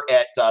 Now we're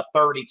at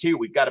 32.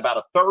 We've got about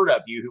a third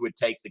of you who would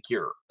take the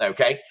cure.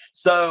 Okay,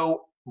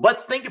 so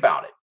let's think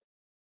about it.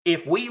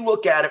 if we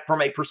look at it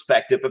from a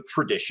perspective of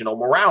traditional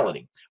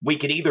morality, we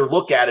could either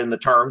look at it in the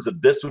terms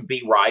of this would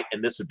be right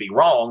and this would be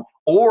wrong,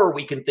 or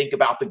we can think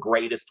about the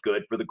greatest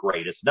good for the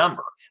greatest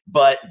number.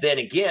 But then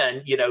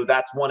again,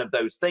 that's one of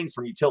those things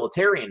from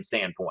utilitarian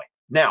standpoint.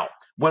 Now,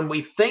 when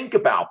we think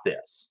about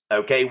this,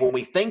 okay, when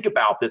we think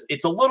about this,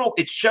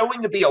 it's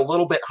showing to be a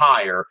little bit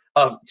higher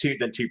than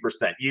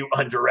 2%. You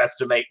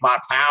underestimate my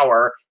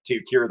power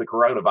to cure the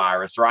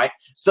coronavirus, right?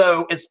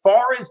 So as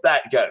far as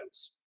that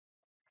goes,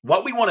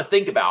 what we want to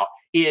think about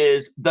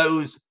is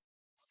those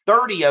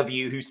 30 of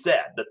you who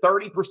said, the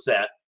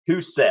 30%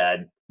 who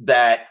said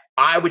that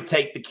I would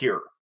take the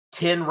cure.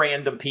 10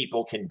 random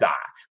people can die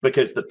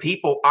because the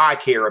people I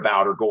care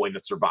about are going to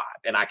survive,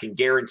 and I can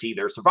guarantee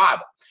their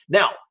survival.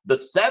 Now, the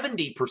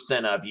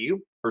 70% of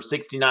you, or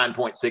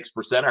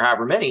 69.6%, or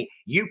however many,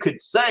 you could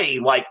say,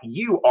 like,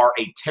 you are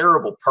a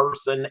terrible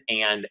person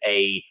and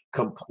a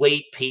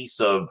complete piece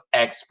of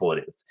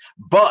expletive.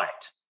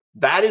 But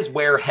that is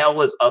where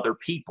hell is other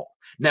people.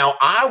 Now,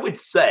 I would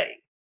say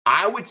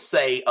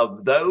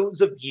of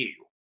those of you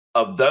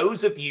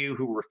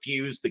who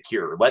refuse the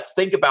cure, let's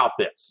think about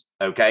this,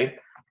 okay?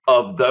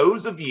 Of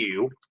those of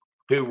you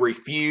who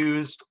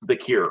refused the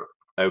cure,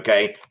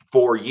 okay,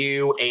 for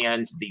you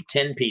and the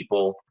 10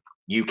 people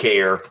you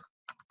care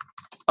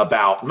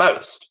about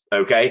most,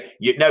 okay?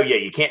 You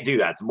can't do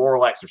that. It's a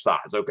moral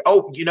exercise, okay?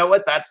 Oh, you know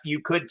what? You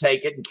could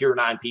take it and cure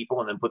 9 people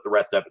and then put the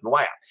rest up in the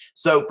lab.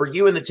 So for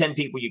you and the 10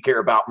 people you care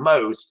about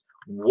most,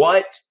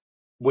 what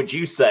would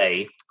you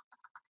say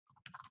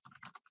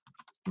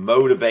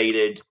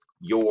motivated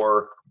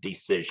your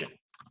decision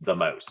the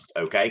most,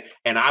 okay?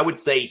 And I would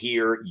say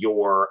here,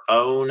 your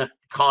own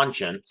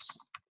conscience,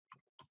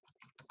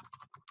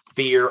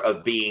 fear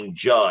of being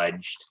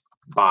judged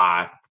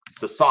by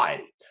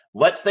society.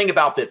 Let's think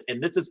about this.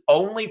 And this is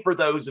only for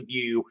those of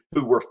you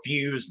who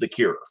refuse the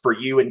cure, for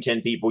you and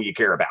 10 people you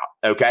care about,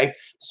 okay?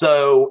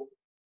 So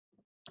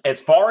as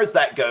far as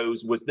that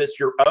goes, was this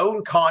your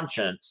own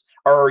conscience,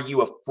 or are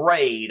you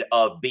afraid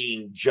of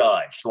being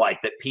judged, like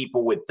that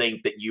people would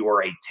think that you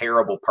are a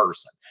terrible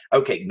person?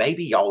 Okay,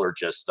 maybe y'all are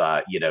just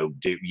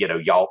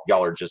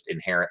y'all are just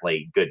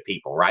inherently good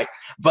people, right?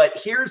 But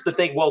here's the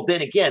thing. Well,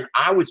 then again,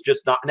 I was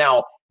just not.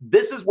 Now,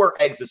 this is where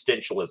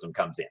existentialism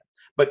comes in.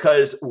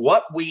 Because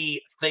what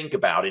we think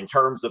about in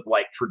terms of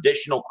like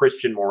traditional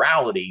Christian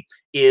morality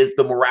is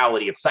the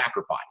morality of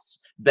sacrifice,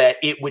 that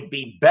it would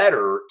be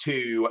better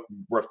to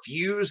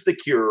refuse the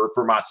cure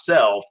for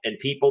myself and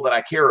people that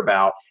I care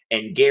about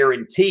and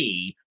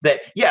guarantee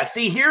that, yeah,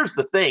 see, here's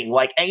the thing,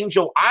 like,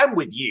 Angel, I'm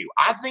with you.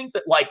 I think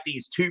that, like,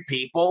 these 2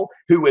 people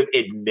who have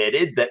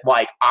admitted that,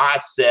 like, I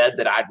said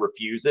that I'd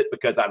refuse it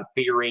because I'm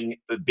fearing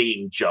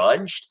being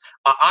judged,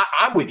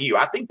 I'm with you.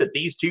 I think that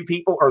these 2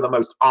 people are the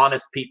most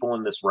honest people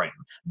in this room.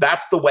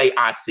 That's the way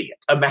I see it.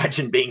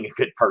 Imagine being a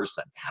good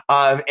person.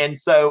 And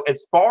so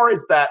as far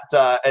as that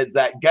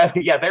goes,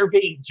 yeah, they're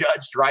being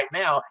judged right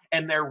now,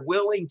 and they're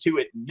willing to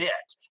admit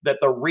that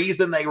the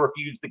reason they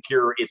refuse the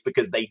cure is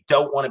because they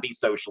don't want to be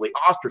socially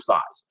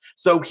ostracized.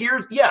 So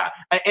here's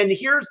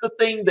the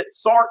thing that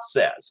Sartre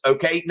says,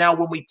 okay? Now,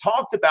 when we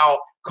talked about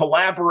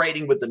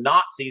collaborating with the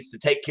Nazis to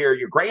take care of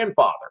your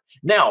grandfather,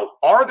 now,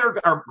 our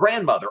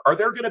grandmother, are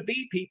there going to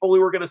be people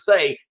who are going to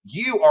say,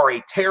 you are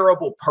a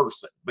terrible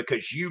person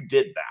because you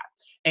did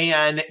that?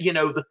 And,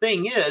 the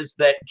thing is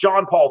that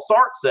John Paul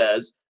Sartre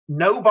says,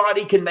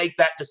 nobody can make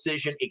that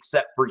decision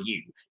except for you.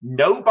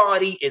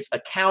 Nobody is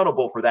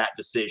accountable for that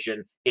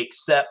decision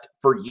except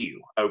for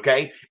you,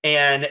 okay?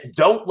 And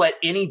don't let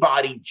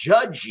anybody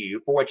judge you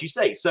for what you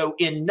say. So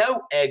in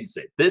No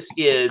Exit, this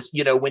is,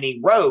 when he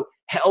wrote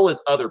hell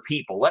is other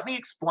people. Let me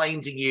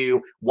explain to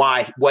you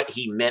what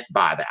he meant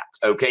by that,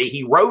 okay?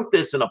 He wrote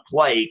this in a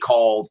play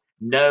called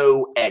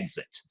No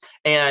Exit.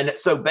 And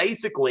so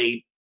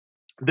basically,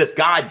 this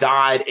guy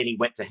died and he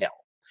went to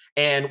hell.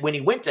 And when he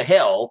went to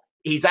hell,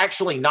 he's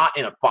actually not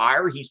in a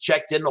fire. He's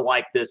checked into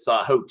like this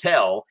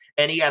hotel,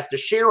 and he has to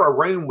share a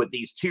room with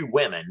these 2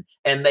 women,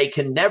 and they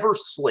can never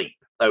sleep.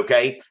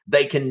 Okay,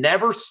 they can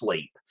never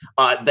sleep.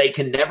 They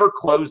can never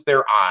close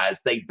their eyes.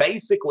 They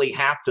basically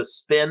have to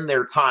spend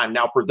their time.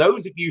 Now, for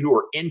those of you who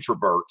are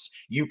introverts,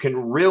 you can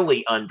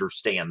really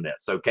understand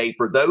this. Okay,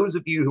 for those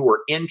of you who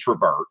are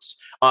introverts,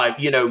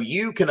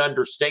 you can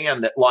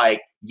understand that,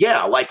 like,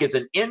 yeah, like as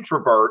an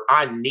introvert,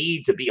 I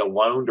need to be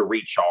alone to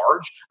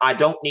recharge. I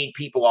don't need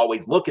people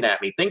always looking at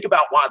me. Think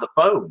about why the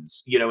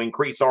phones,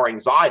 increase our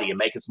anxiety and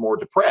make us more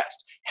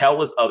depressed.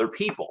 Hell is other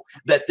people.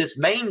 That this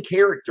main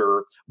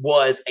character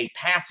was a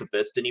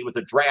pacifist and he was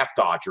a draft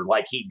dodger.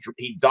 Like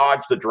he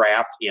dodged the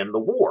draft in the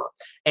war,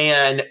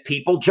 and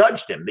people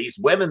judged him. These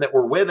women that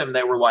were with him,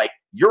 they were like,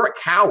 "You're a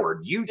coward.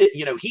 You did."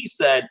 He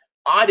said,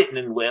 I didn't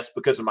enlist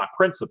because of my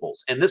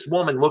principles. And this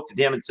woman looked at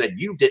him and said,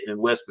 you didn't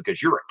enlist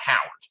because you're a coward.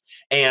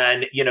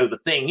 And, the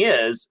thing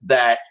is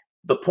that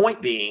the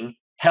point being,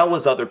 hell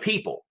is other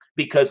people,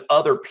 because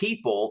other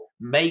people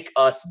make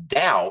us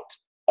doubt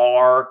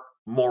our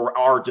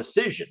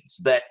decisions.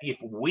 That if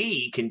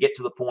we can get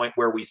to the point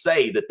where we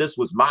say that this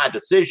was my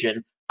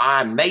decision,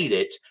 I made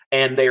it,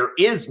 and there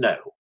is no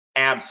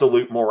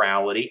absolute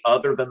morality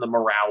other than the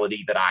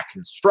morality that I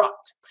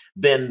construct,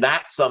 then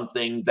that's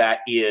something that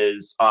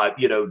is,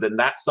 then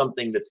that's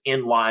something that's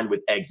in line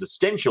with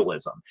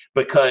existentialism,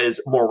 because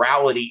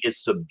morality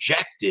is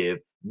subjective,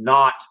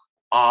 not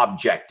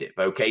objective.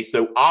 Okay,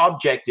 so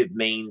objective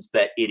means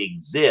that it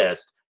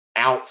exists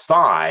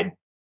outside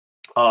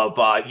of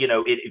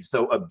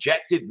so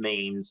objective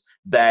means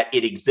that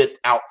it exists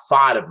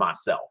outside of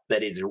myself,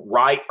 that is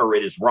right or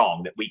it is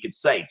wrong, that we could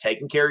say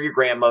taking care of your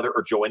grandmother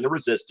or join the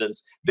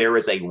resistance, there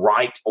is a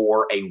right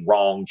or a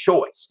wrong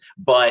choice.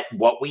 But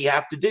what we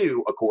have to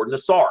do, according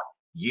to Sartre,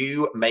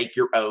 you make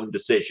your own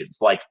decisions.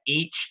 Like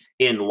each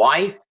in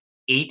life,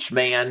 each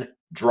man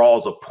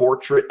draws a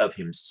portrait of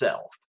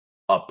himself,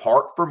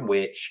 apart from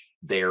which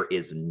there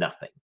is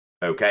nothing.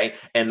 Okay.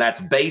 And that's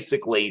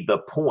basically the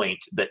point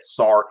that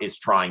Sartre is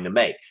trying to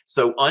make.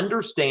 So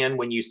understand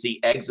when you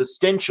see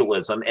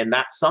existentialism, and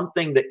that's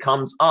something that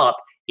comes up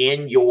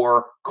in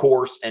your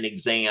course and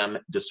exam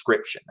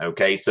description.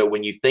 Okay. So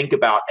when you think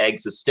about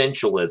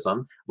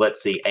existentialism,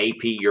 let's see,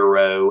 AP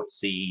Euro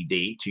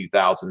CED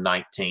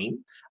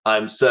 2019.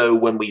 So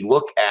when we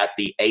look at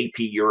the AP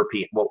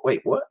European, well, wait,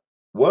 what?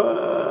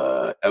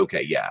 What?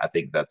 Okay. Yeah, I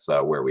think that's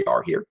where we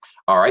are here.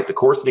 All right. The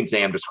course and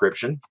exam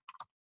description.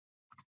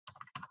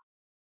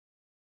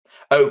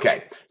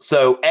 Okay,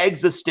 so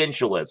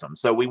existentialism.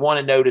 So we want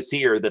to notice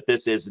here that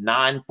this is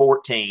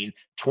 914,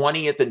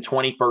 20th and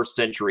 21st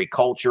century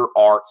culture,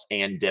 arts,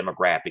 and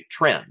demographic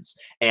trends.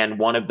 And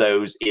one of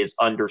those is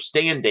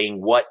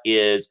understanding what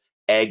is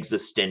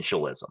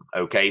existentialism.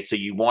 Okay, so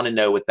you want to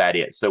know what that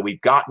is. So we've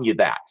gotten you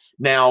that.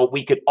 Now,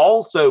 we could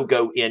also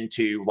go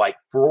into like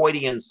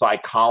Freudian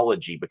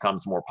psychology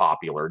becomes more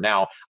popular.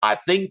 Now, I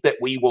think that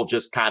we will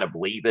just kind of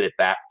leave it at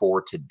that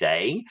for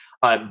today.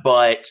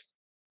 But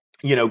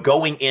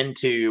going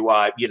into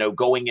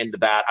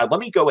that, let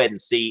me go ahead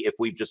and see if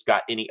we've just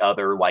got any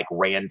other like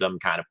random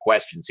kind of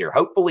questions here.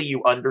 Hopefully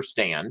you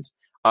understand,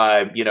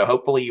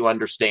 hopefully you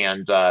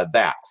understand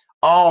that.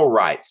 All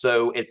right.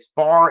 So as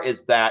far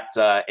as that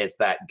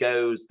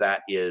goes,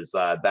 that is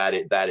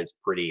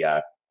pretty,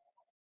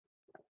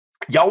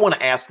 y'all want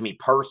to ask me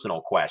personal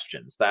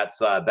questions.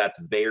 That's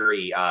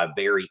very,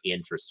 very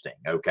interesting.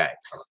 Okay.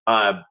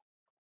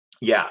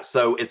 Yeah,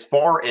 so as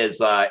far as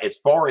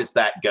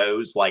that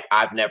goes, like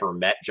I've never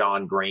met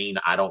John Green.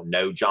 I don't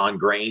know John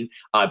Green.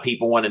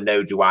 People want to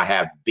know, do I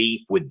have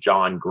beef with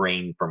John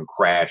Green from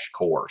Crash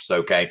Course?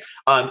 Okay.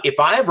 If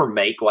I ever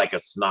make like a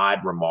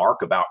snide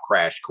remark about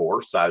Crash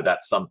Course,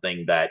 that's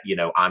something that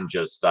I'm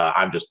just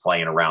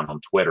playing around on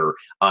Twitter.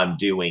 I'm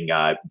doing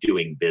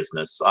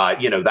business,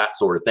 that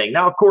sort of thing.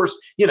 Now, of course,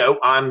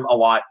 I'm a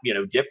lot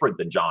different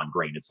than John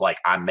Green. It's like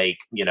I make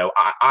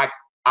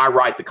I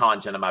write the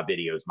content of my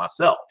videos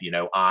myself.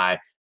 I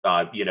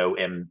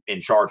am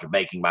in charge of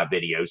making my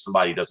videos.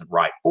 Somebody doesn't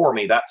write for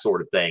me, that sort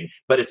of thing.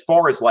 But as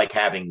far as like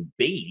having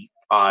beef,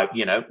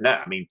 no,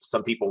 I mean,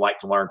 some people like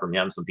to learn from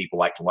him. Some people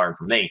like to learn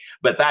from me.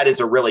 But that is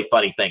a really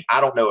funny thing. I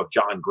don't know if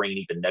John Green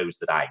even knows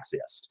that I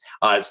exist.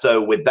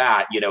 So with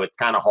that, it's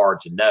kind of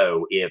hard to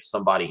know if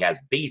somebody has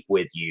beef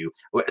with you.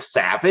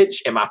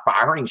 Savage, am I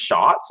firing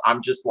shots?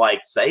 I'm just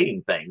like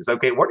saying things.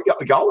 Okay, what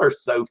are y'all are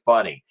so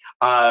funny.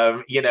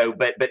 But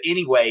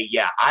anyway,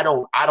 yeah, I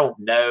don't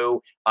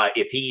know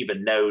if he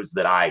even knows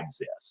that I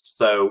exist.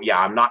 So yeah,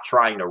 I'm not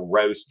trying to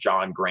roast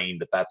John Green,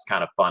 but that's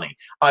kind of funny.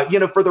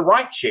 For the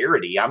right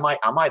charity, I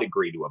might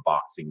agree to a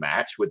boxing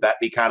match. Would that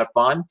be kind of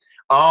fun?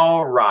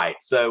 All right.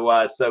 So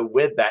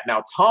with that,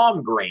 now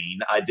Tom Green,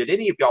 did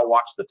any of y'all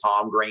watch the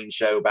Tom Green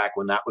show back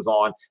when that was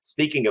on?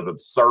 Speaking of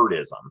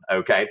absurdism,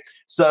 okay.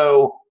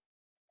 So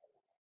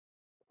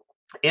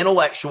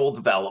intellectual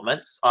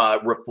developments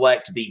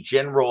reflect the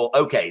general.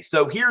 Okay,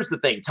 so here's the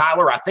thing,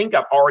 Tyler. I think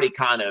I've already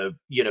kind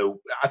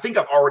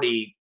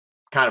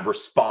of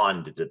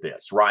responded to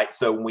this, right?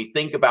 So when we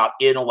think about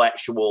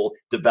intellectual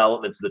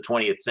developments of the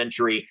 20th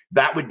century,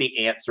 that would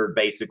be answered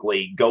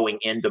basically going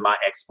into my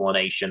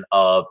explanation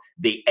of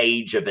the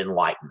Age of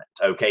Enlightenment.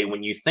 Okay,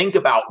 when you think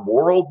about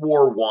World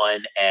War I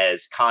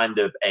as kind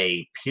of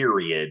a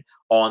period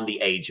on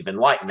the Age of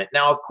Enlightenment.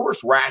 Now, of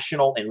course,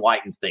 rational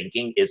enlightened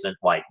thinking isn't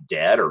like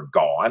dead or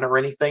gone or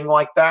anything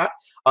like that.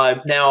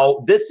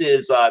 Now, this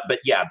is, but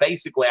yeah,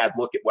 basically, I'd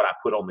look at what I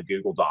put on the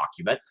Google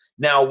document.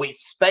 Now,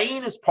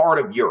 Spain is part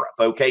of Europe.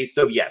 Okay,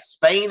 so yes,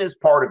 Spain is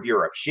part of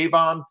Europe.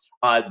 Shivam,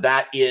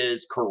 that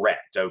is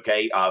correct.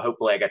 Okay,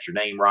 hopefully I got your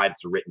name right.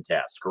 It's a written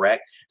test,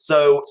 correct?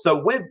 So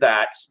with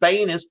that,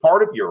 Spain is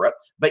part of Europe.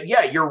 But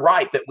yeah, you're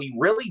right that we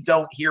really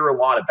don't hear a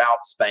lot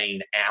about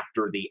Spain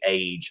after the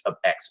age of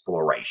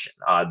exploration.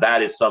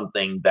 That is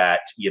something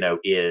that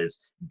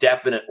is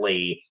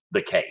definitely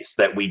the case,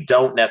 that we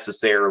don't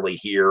necessarily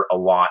hear a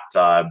lot.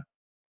 A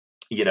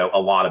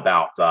lot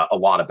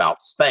about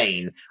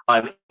Spain.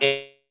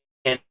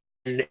 And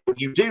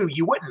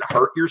you wouldn't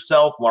hurt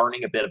yourself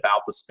learning a bit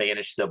about the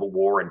Spanish Civil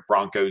War and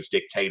Franco's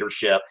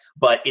dictatorship,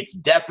 but it's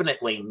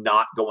definitely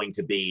not going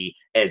to be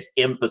as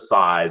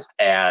emphasized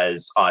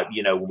as,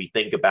 when we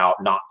think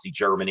about Nazi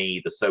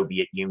Germany, the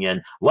Soviet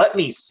Union. Let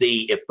me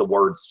see if the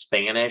word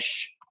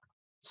Spanish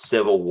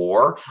Civil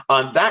War.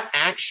 That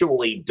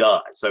actually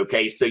does.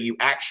 Okay, so you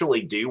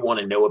actually do want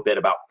to know a bit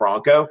about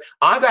Franco.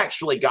 I've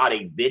actually got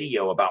a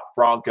video about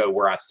Franco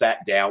where I sat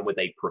down with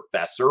a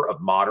professor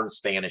of modern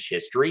Spanish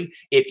history.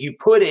 If you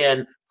put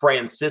in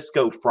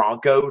Francisco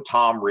Franco,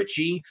 Tom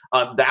Richey,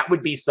 that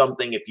would be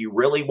something if you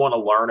really want to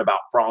learn about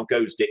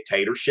Franco's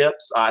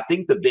dictatorships. I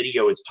think the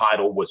video is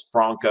titled "Was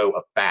Franco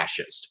a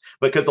Fascist?"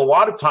 Because a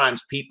lot of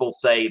times people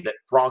say that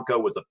Franco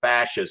was a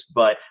fascist,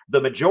 but the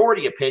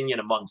majority opinion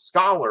among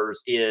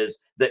scholars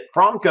is that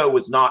Franco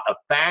was not a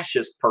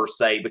fascist per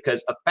se,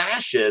 because a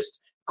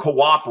fascist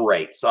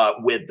cooperates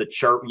with the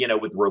church,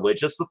 with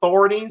religious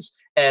authorities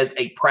as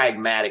a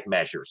pragmatic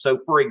measure. So,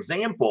 for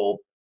example,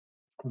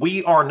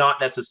 we are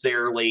not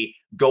necessarily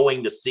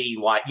going to see,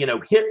 like,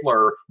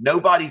 Hitler.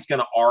 Nobody's going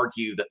to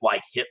argue that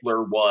like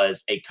Hitler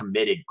was a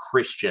committed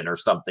Christian or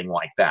something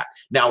like that.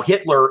 Now,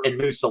 Hitler and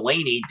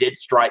Mussolini did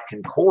strike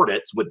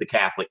concordance with the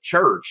Catholic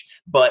Church,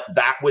 but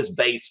that was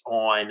based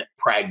on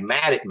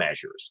pragmatic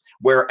measures,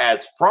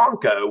 whereas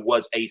Franco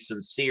was a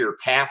sincere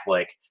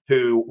Catholic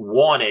who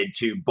wanted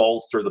to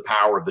bolster the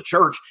power of the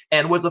church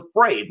and was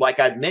afraid. Like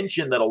I'd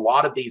mentioned, that a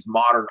lot of these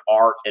modern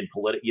art and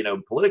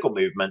political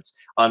movements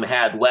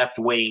had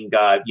left-wing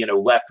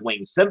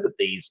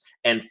sympathies,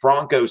 and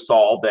Franco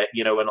saw that,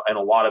 and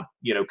a lot of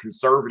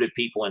conservative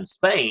people in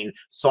Spain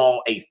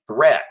saw a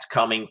threat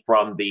coming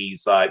from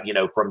these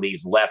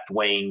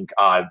left-wing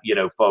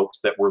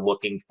folks that were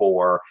looking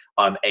for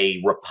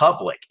a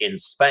republic in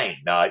Spain,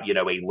 a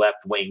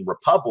left-wing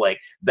republic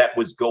that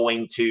was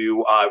going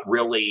to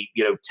really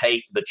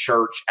take the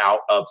church out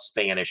of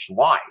Spanish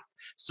life.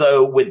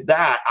 So with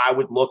that, I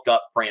would look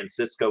up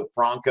Francisco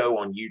Franco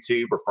on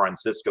YouTube, or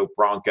Francisco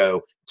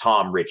Franco,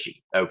 Tom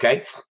Richey.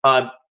 Okay.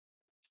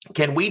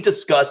 Can we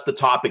discuss the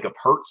topic of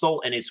Herzl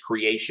and his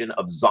creation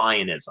of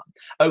Zionism?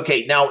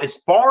 Okay, now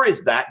as far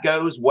as that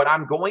goes, what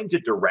I'm going to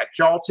direct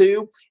y'all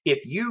to,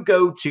 if you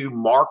go to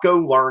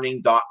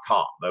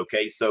marcolearning.com,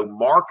 okay, so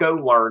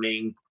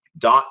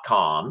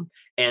marcolearning.com,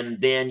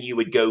 and then you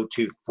would go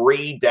to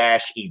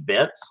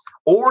free-events,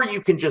 or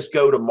you can just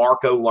go to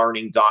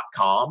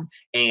marcolearning.com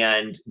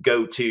and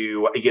go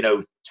to,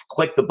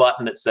 click the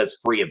button that says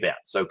free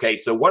events. Okay,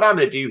 so what I'm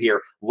going to do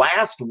here,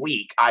 last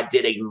week I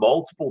did a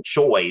multiple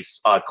choice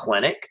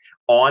clinic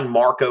on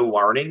Marco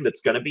Learning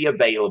that's going to be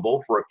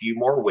available for a few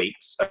more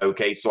weeks.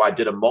 Okay, so I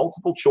did a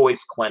multiple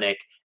choice clinic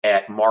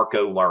at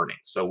Marco Learning.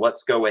 So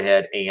let's go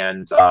ahead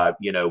and,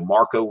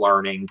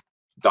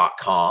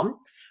 marcolearning.com.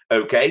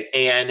 Okay,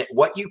 and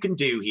what you can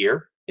do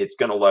here, it's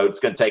going to load. It's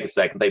going to take a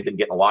second. They've been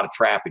getting a lot of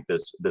traffic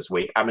this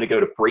week. I'm going to go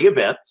to free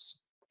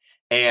events,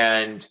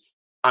 and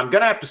I'm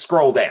going to have to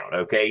scroll down.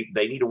 Okay,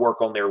 they need to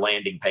work on their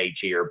landing page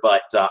here,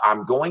 but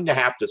I'm going to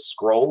have to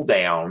scroll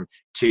down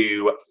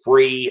to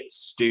free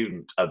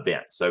student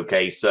events.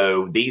 Okay,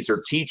 so these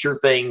are teacher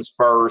things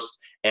first,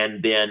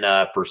 and then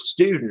for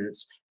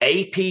students,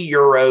 AP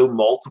Euro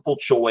multiple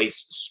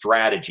choice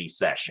strategy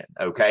session.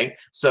 Okay,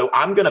 so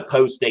I'm going to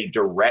post a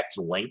direct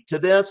link to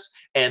this,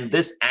 and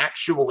this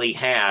actually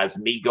has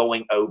me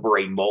going over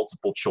a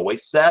multiple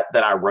choice set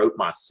that I wrote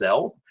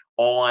myself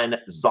on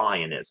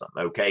Zionism.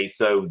 Okay,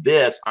 so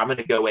this, I'm going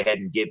to go ahead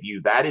and give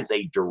you, that is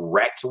a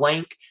direct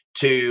link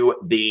to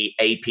the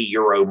AP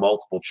Euro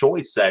multiple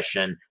choice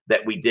session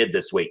that we did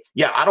this week.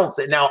 Yeah, I don't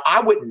say, now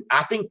I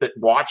think that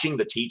watching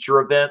the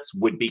teacher events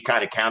would be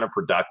kind of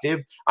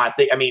counterproductive.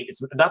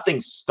 It's nothing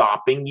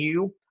stopping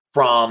you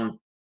from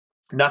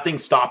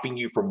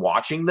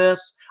watching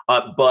this,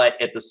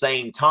 but at the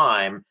same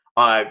time,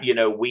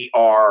 we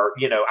are,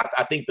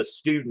 I think the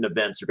student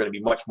events are going to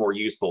be much more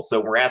useful. So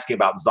we're asking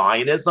about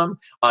Zionism.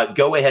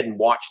 Go ahead and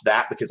watch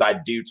that, because I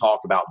do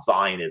talk about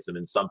Zionism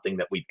in something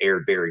that we've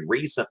aired very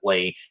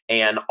recently.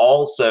 And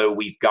also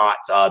we've got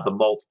the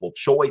multiple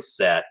choice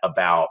set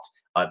about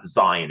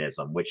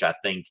Zionism, which I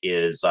think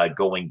is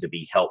going to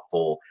be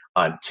helpful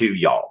to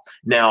y'all.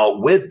 Now,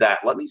 with that,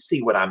 let me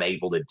see what I'm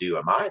able to do.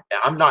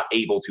 I'm not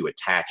able to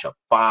attach a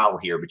file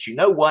here, but you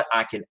know what?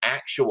 I can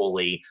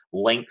actually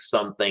link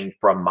something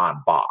from my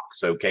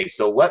box. Okay,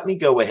 so let me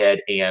go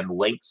ahead and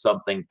link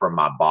something from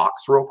my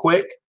box real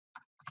quick.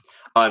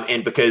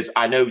 And because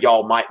I know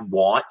y'all might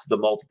want the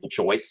multiple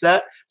choice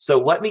set, so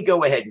let me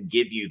go ahead and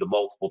give you the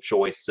multiple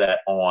choice set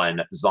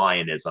on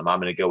Zionism.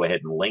 I'm going to go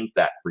ahead and link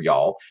that for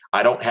y'all.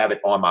 I don't have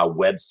it on my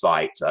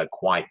website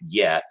quite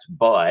yet,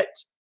 but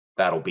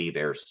that'll be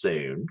there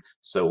soon.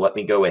 So let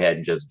me go ahead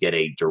and just get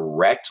a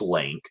direct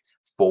link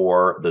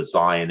for the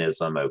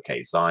Zionism.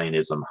 Okay,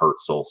 Zionism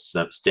Herzl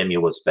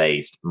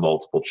stimulus-based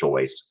multiple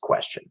choice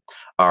question.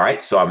 All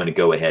right, so I'm going to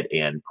go ahead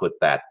and put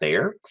that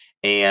there.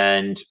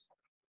 And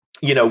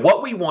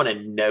what we want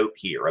to note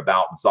here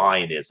about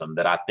Zionism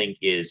that I think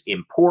is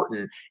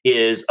important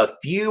is a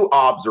few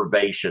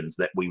observations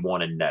that we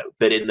want to note.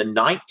 That in the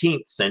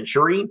 19th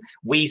century,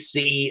 we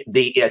see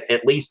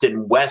at least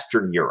in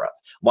Western Europe,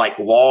 like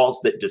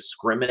laws that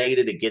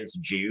discriminated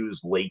against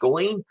Jews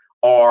legally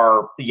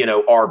are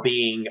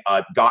being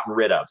gotten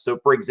rid of. So,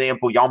 for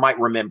example, y'all might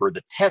remember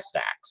the Test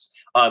Acts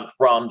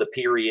from the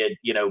period,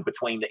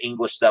 between the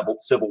English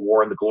Civil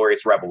War and the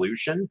Glorious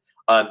Revolution.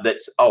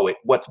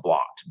 what's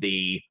blocked?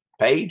 The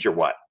page or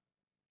what?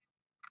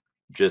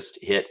 Just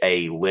hit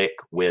a lick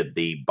with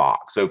the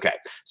box. Okay.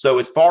 So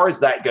as far as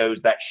that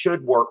goes, that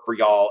should work for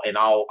y'all. And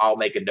I'll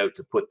make a note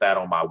to put that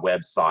on my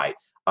website.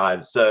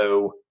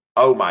 So,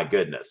 oh my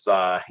goodness.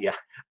 Yeah.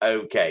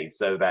 Okay.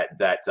 So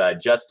that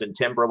Justin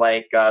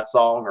Timberlake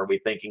song, are we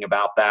thinking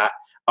about that?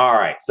 All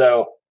right.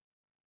 So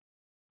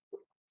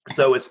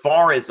as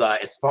far as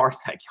that,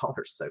 y'all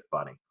are so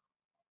funny.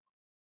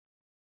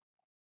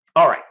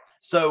 All right.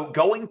 So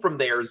going from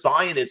there,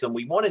 Zionism,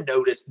 we want to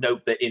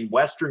note that in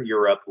Western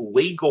Europe,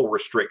 legal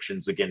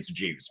restrictions against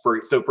Jews. For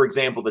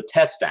example, the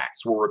Test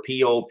Acts were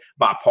repealed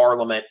by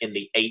Parliament in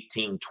the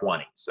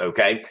 1820s.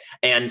 Okay.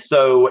 And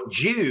so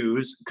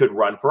Jews could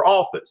run for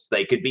office.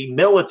 They could be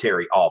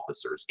military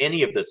officers,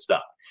 any of this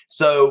stuff.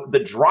 So the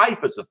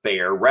Dreyfus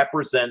Affair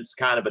represents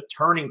kind of a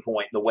turning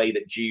point in the way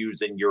that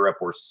Jews in Europe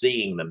were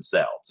seeing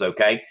themselves.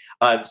 Okay.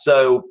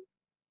 So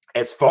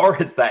as far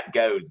as that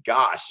goes,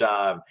 gosh,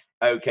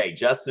 okay,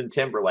 Justin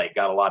Timberlake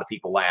got a lot of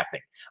people laughing.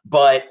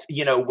 But,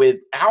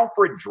 with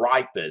Alfred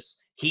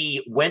Dreyfus,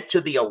 he went to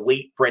the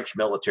elite French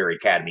military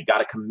academy, got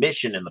a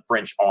commission in the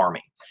French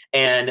army.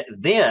 And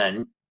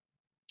then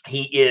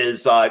he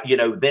is,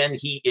 then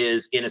he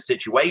is in a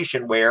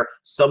situation where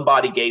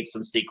somebody gave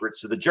some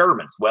secrets to the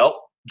Germans.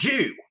 Well,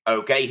 Jew,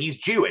 okay, he's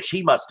Jewish.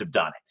 He must have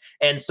done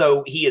it. And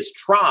so he is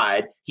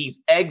tried,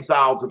 he's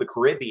exiled to the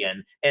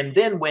Caribbean. And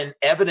then when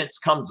evidence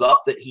comes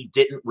up that he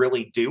didn't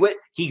really do it,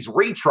 he's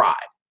retried.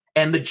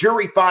 And the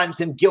jury finds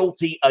him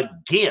guilty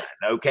again,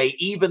 okay,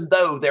 even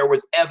though there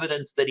was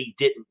evidence that he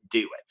didn't do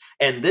it.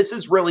 And this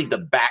is really the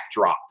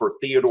backdrop for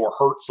Theodor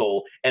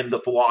Herzl and the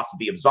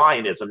philosophy of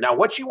Zionism. Now,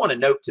 what you want to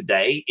note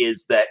today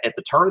is that at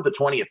the turn of the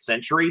 20th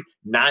century,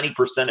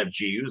 90% of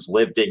Jews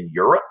lived in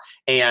Europe,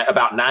 and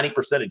about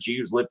 90% of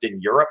Jews lived in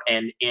Europe.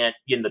 And in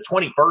the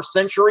 21st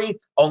century,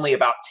 only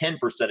about 10%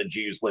 of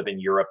Jews live in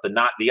Europe.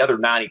 The other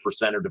 90%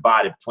 are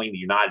divided between the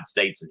United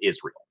States and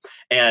Israel.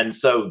 And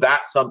so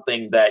that's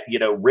something that,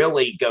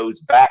 really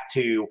goes back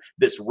to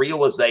this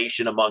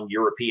realization among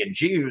European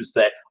Jews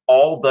that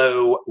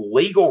although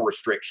legal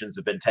restrictions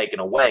have been taken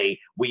away,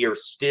 we are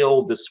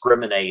still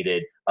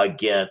discriminated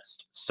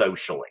against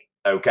socially.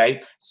 Okay,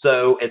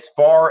 so as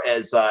far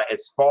as that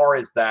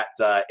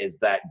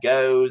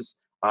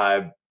goes,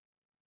 the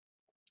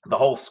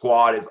whole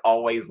squad is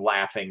always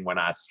laughing when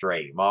I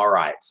stream. All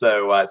right,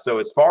 so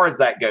as far as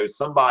that goes,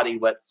 somebody,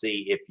 let's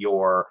see if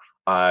you're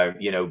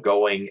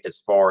going as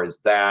far as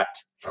that.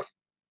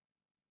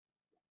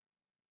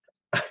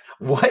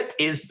 What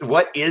is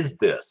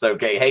this?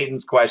 Okay,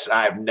 Hayden's question,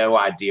 I have no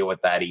idea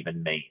what that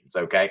even means.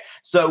 Okay,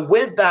 so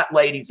with that,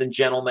 ladies and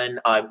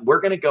gentlemen, we're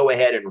going to go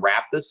ahead and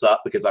wrap this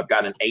up because I've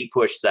got an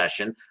push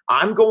session.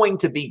 I'm going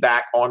to be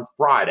back on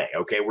Friday.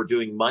 Okay, we're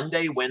doing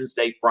Monday,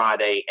 Wednesday,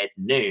 Friday at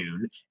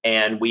noon,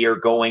 and we are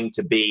going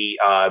to be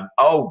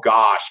oh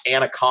gosh,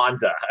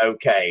 Anaconda.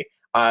 Okay.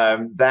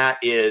 That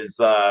is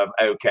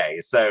okay.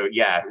 So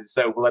yeah,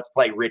 so let's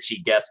play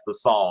Richey Guess the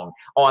Song.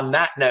 On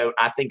that note,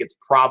 I think it's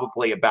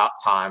probably about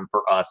time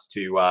for us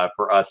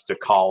to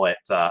call it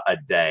a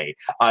day.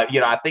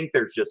 I think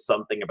there's just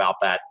something about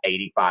that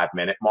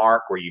 85-minute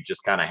mark where you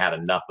just kind of had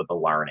enough of the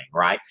learning,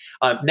 right?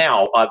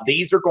 Now,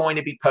 these are going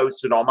to be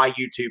posted on my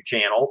YouTube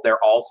channel.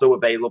 They're also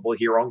available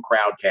here on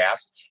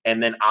Crowdcast,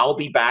 and then I'll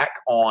be back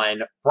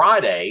on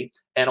Friday.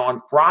 And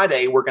on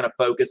Friday, we're going to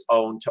focus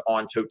on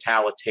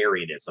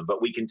totalitarianism,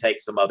 but we can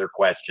take some other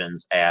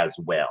questions as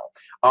well.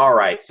 All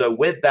right. So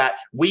with that,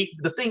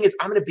 the thing is,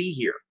 I'm going to be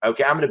here.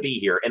 Okay. I'm going to be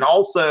here. And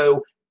also,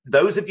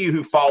 those of you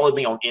who followed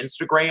me on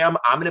Instagram,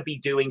 I'm going to be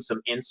doing some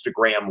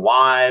Instagram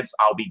lives.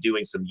 I'll be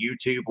doing some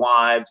YouTube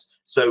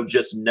lives. So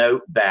just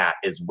note that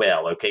as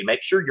well. Okay.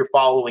 Make sure you're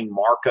following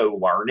Marco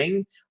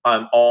Learning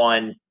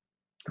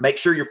make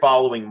sure you're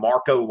following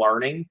Marco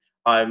Learning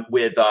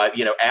with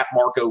at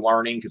Marco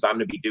Learning, because I'm going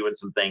to be doing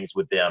some things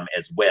with them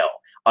as well.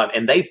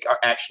 And they're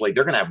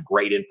going to have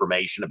great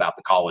information about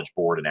the College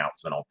Board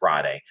announcement on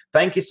Friday.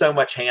 Thank you so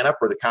much, Hannah,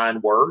 for the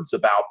kind words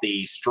about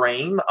the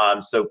stream.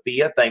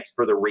 Sophia, thanks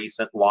for the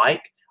recent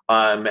like.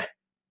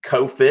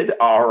 COVID,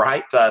 all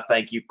right.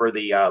 Thank you for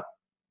the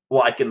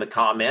like in the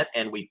comment.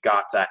 And we've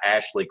got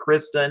Ashley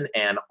Kristen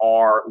and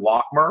R.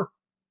 Lockmer,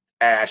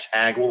 Ash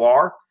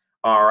Aguilar.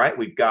 All right,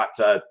 we've got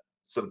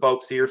some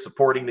folks here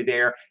supporting me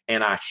there,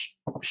 and I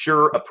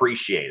sure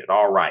appreciate it.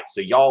 All right,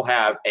 so y'all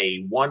have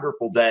a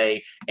wonderful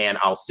day, and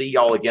I'll see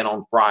y'all again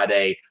on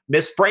Friday.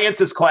 Miss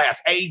Francis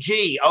class,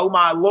 AG, oh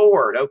my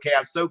Lord. Okay,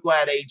 I'm so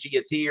glad AG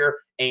is here,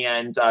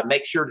 and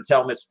make sure to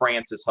tell Miss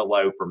Francis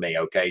hello for me,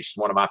 okay? She's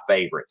one of my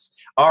favorites.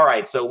 All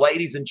right, so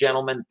ladies and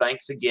gentlemen,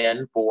 thanks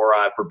again for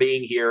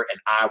being here,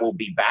 and I will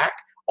be back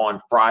on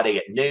Friday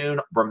at noon.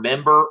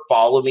 Remember,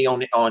 follow me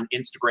on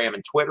Instagram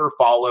and Twitter.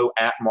 Follow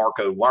at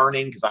Marco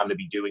Learning, because I'm going to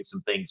be doing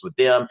some things with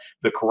them.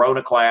 The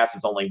Corona class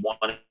is only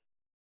one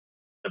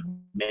of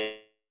many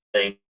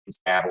things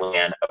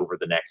happening over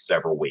the next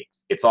several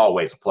weeks. It's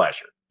always a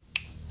pleasure.